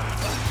up there.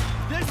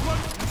 This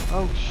one.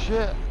 Oh,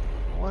 shit.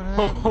 What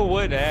happened?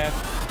 what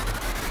happened?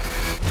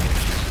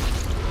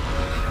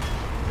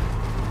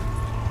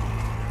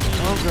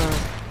 Oh, God.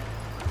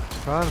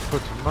 Trying to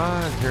put some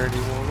mines here and he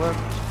won't let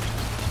me.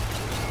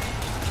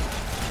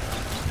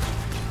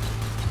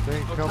 They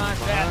ain't coming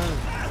behind.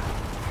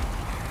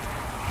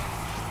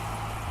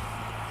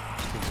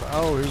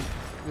 Oh,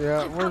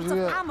 yeah, where's he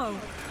at? Ammo.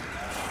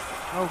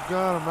 Oh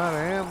God, I'm out of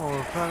ammo.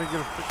 I'm trying to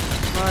get a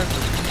freaking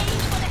sniper.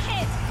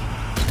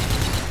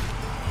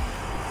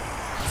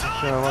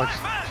 Sound like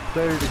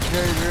State of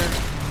Decay there.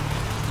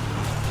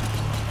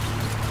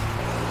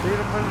 Beat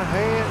him in the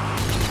head.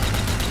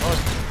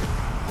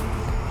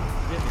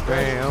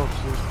 Damn.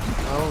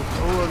 Oh,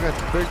 I got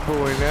the big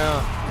boy now.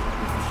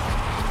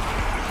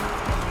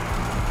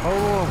 Hold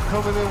on, I'm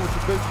coming in with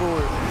the big boy.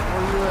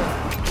 Where you at?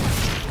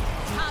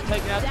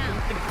 Take out.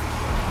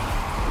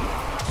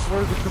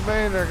 Where's the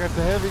commander? I got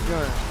the heavy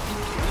gun.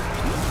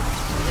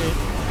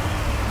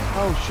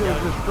 Oh shit, Yeah,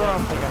 just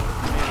dropped I him. got the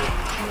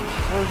commander.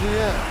 Where's he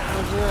at?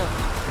 Where's he at?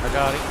 I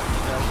got it.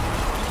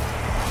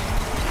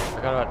 I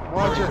got about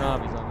Watch 30 it.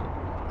 zombies on me.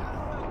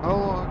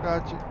 Hold on, I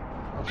got you.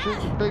 I'm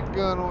shooting the big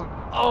gun on.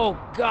 Oh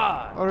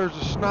God! Oh, there's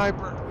a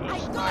sniper. There's a I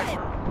got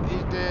sniper.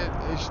 He's dead.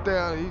 He's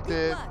down. He's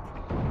dead.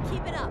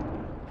 Keep it up.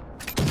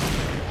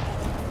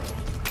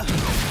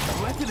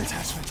 Weapon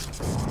attachment.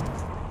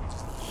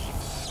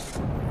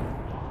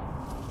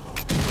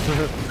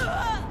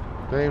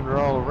 Damn, they're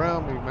all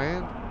around me,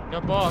 man.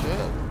 Jump off.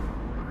 Yeah.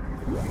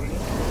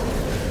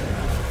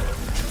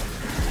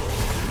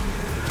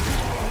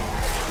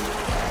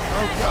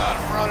 Oh God,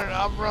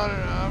 I'm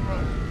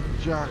running.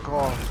 Jack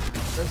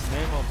off. There's an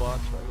ammo box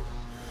right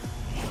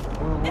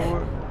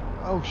Where?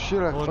 Oh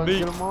shit, I On can't me.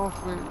 get him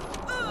off me.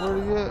 Where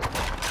he at?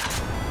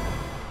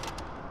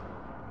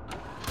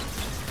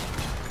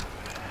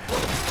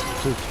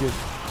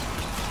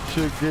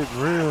 Shit getting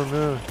real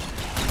now.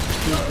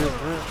 Shit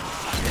getting real.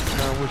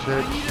 I wish I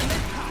had.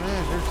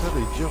 Man, here's how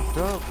they jumped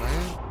up,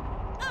 man.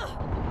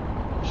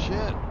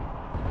 Shit.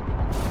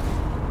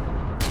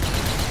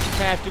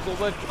 Tactical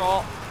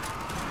withdrawal.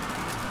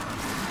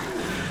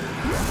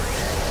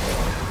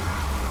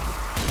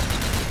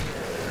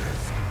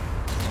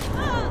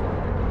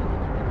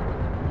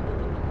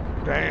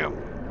 Damn.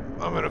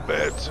 I'm in a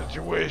bad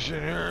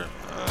situation here.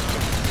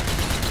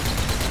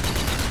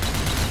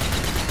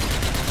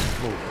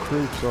 Little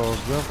creeps all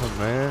jumping,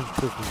 man.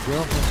 Freaking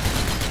jumping.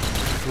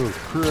 Little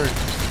creep,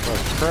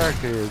 like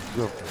crackheads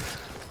jumping.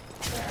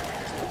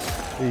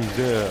 He's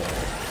dead.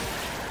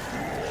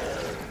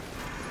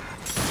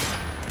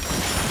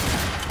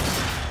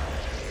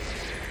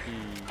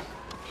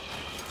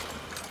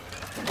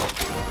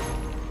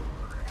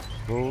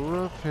 Little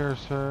rough here,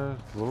 sir.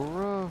 Little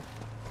rough.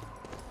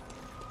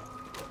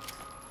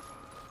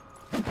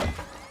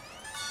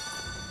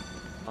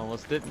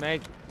 Almost didn't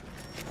make it.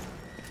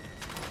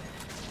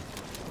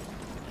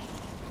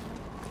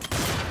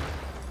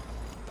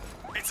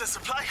 It's a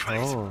supply crate.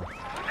 Oh.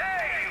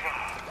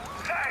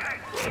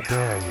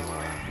 There you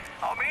are.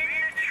 I'm in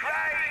the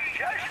train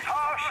just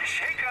past the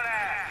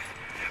cigarette,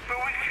 but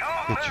we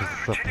can't It's your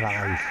move till the supplies.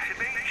 tracks have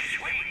been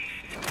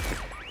switched.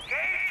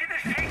 Get to the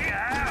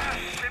cigarette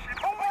and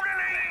pull the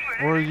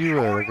lever. Where are you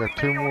at? I got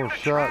 2 more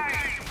shots.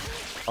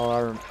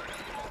 Oh,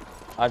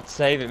 I'd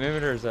save it. Remember,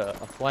 there's a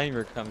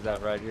flamer comes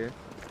out right here.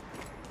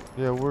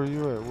 Yeah, where are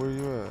you at? Where are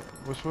you at?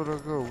 Which way do I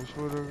go? Which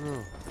way do I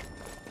go?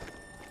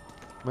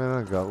 Man,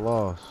 I got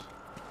lost.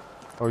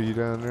 Oh, you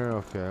down there?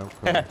 Okay, I'm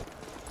coming.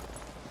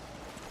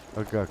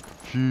 I got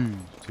confused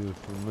here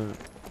for a minute.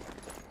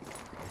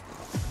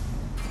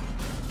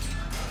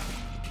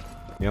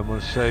 Yeah, I'm gonna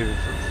save it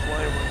for the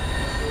flavor.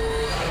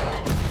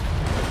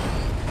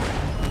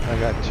 I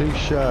got 2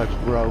 shots,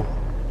 bro.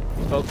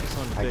 Focus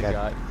on the I big got-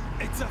 guy.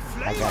 It's a I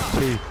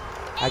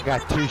flavor.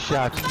 got 2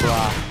 shots, bro.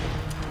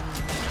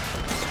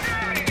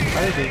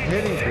 I didn't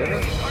hit him, did I?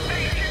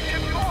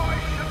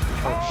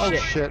 Oh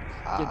shit.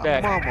 Get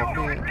back. Mama,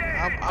 man.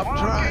 I'm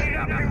trying.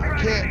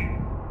 I can't.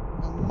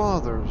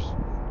 Mothers.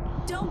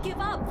 Don't give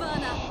up,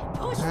 Werner.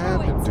 Push What through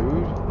happened, it.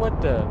 dude?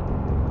 What the?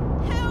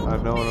 Help I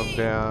know me. I'm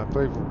down. I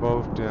think we're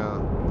both down.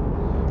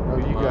 Oh,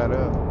 you got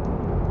up.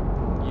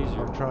 Use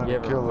your. I'm trying you to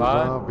have a kill a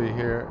revive? zombie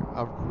here.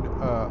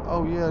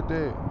 Oh yeah, I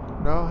did.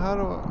 No, how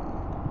do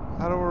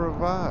I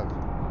revive?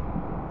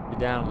 You're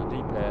down on the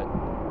D-pad.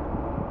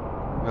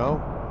 No.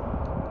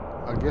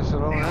 I guess I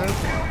don't have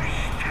one.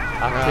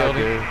 I killed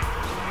him.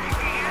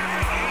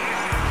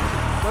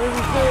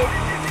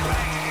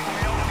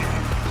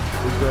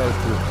 We got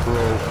this,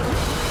 bro.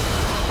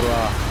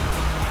 Bruh.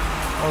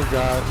 Oh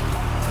God.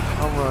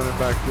 I'm running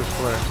back this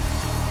way.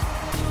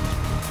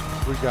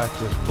 We got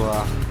this,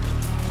 bruh.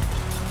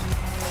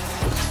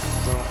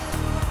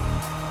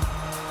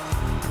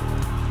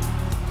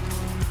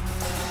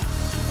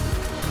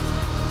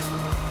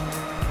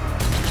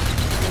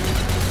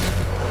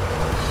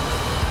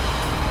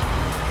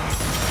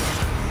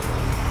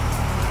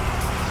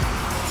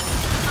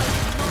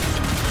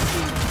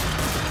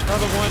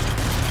 Another one.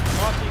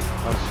 Watching.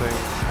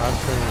 I've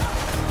seen.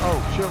 Oh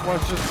shit,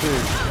 what's this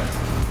dude?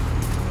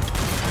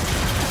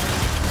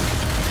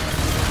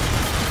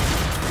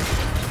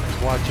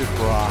 Watch it,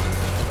 brah.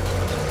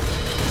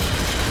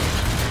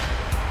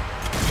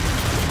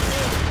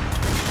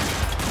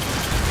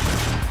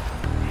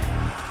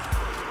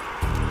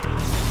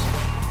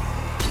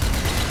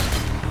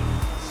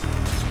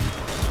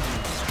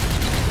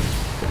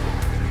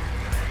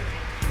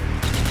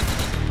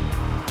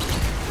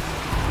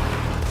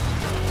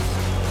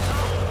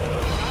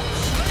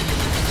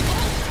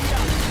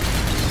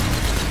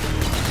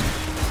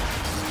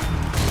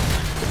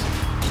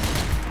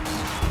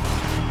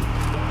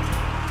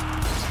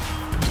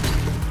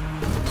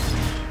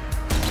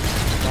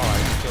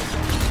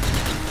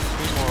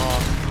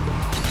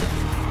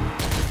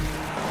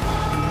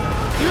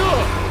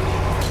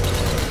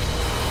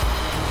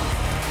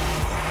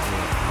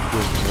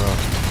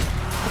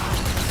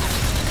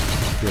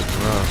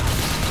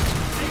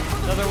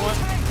 Another one.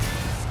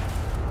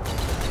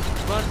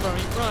 Run from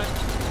me, run.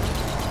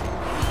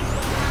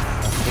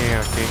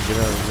 I can't get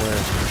out of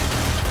there.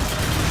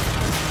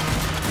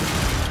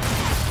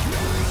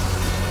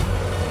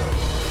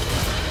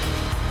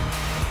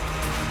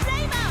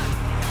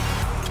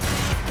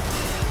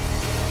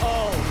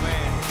 Oh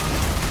man.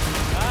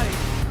 Got him.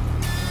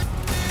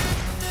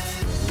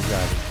 We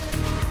got it.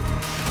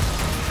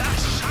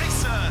 That's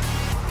scheiße!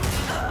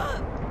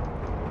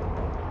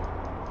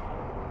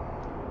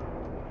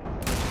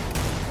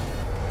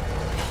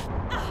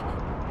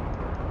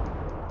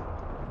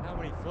 How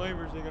many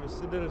flamers they gonna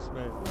send at us,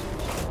 man?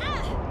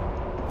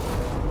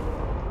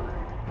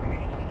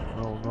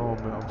 Oh no,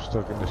 man, I'm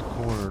stuck in this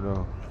corner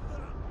though.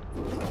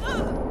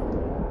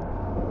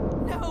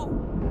 No!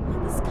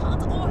 This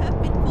can't all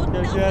have been for Gotta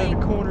nothing! get out of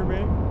the corner,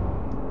 man.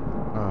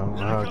 I don't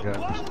know how I got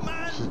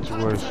this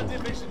situation.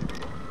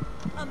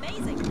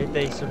 Amazing! If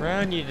they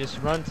surround you, just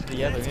run to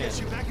the other Let's get end.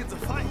 you back into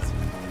fight.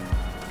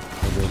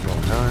 I don't know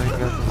how I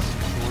got this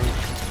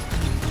situation.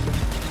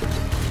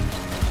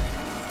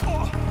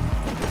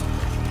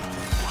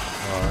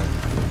 Alright.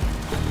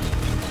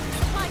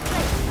 My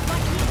place,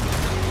 right here!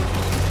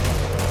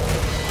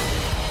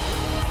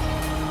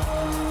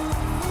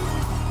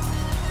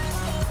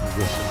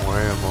 Get some more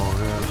ammo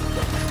there.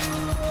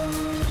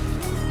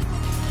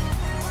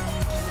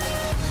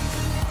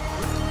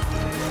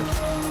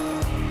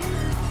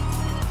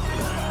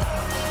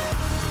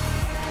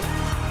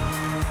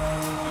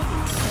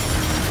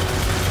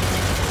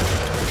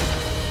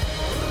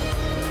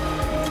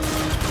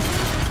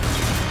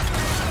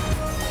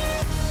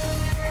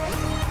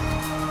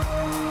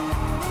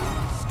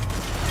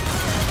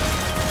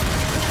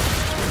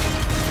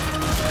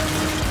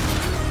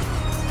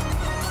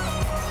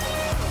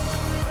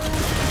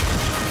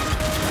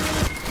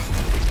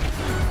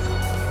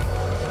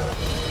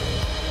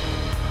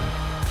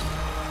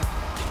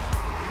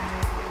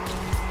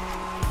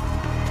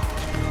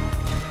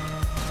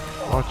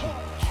 Watch it.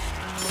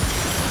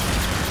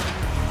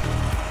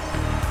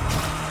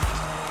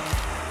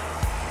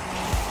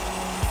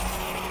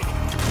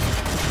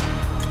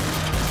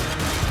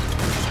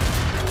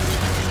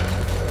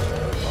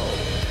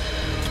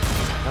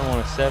 I want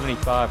a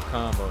 75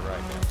 combo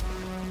right now.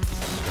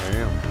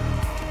 Damn.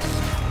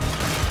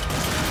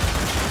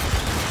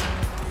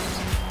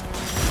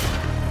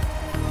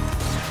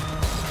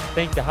 I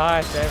think the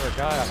highest I ever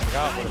got, I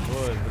forgot what it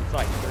was, but it's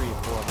like 3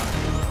 or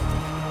 400.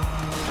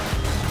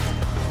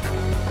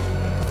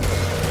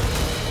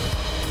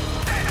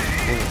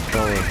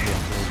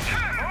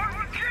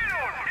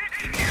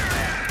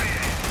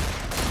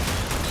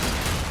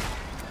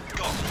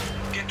 Go.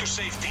 Get to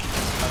safety.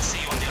 I'll see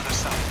you on the other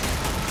side.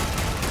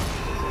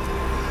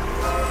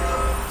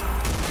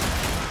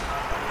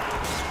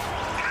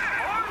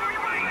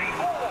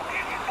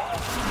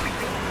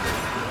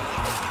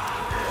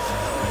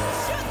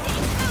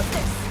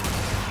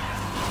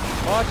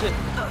 Watch it.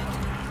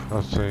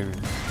 I've seen it.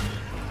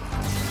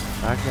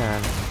 I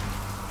got it.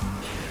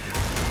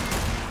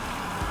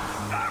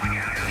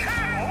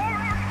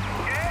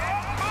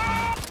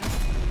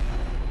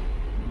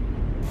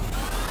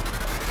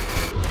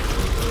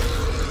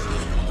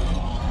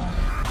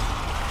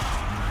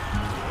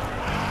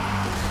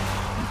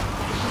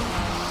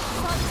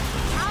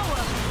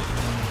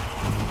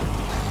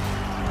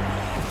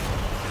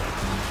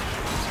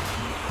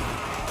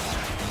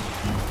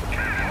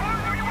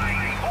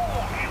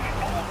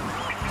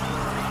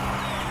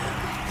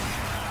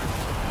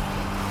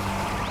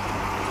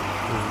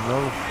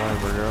 another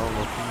flamer there. I don't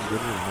know if you can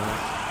get it or not.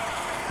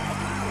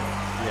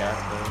 Yeah,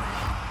 so.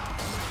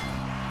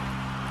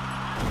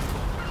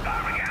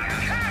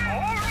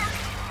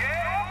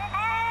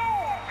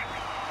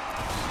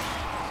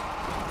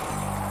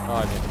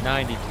 Oh,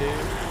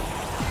 92.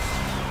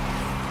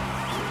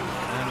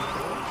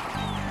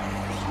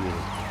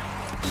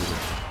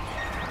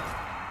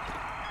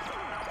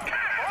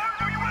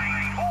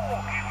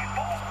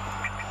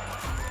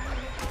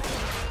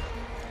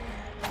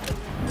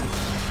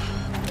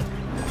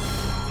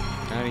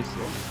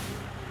 96.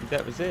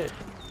 That was it.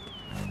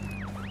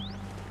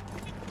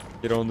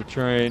 Get on the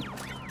train.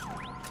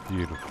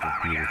 Beautiful,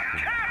 beautiful.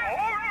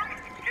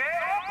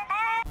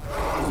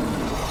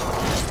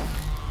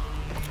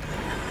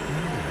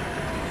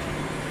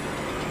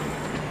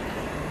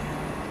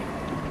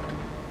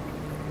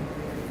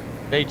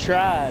 They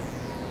tried.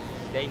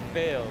 They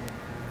failed.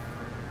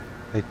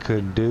 They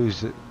couldn't do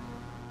it. They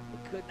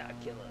could not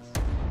kill us.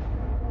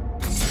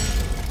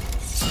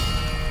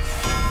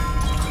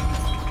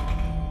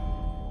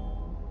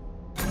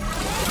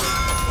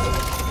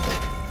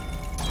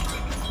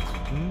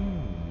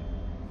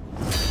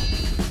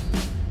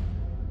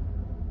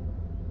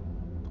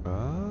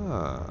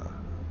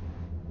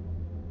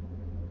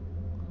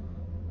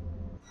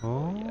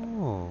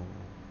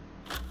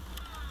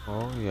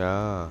 Oh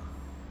yeah.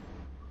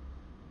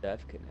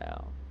 Death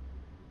Canal.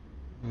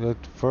 Is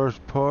that the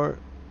first part?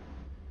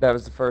 That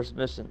was the first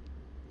mission.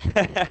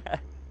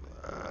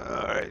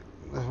 Alright,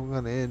 we're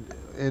gonna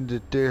end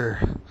it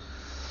there.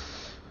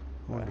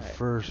 On the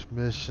first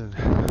mission.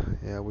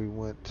 Yeah, we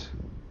went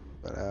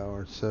about an hour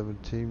and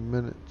 17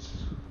 minutes.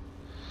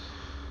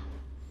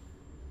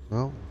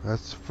 Well,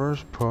 that's the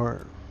first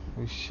part.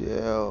 We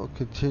shall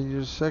continue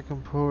the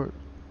second part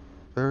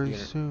very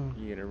soon.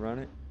 You gonna run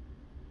it?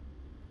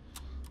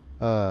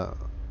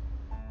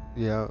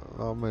 Yeah,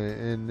 I'm gonna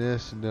end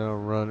this and then I'll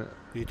run it.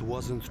 It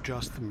wasn't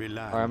just Milan.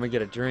 Alright, I'm gonna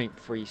get a drink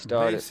before you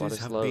start it while Bases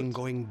it's have loads. been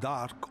going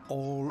dark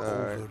all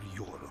over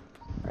Europe.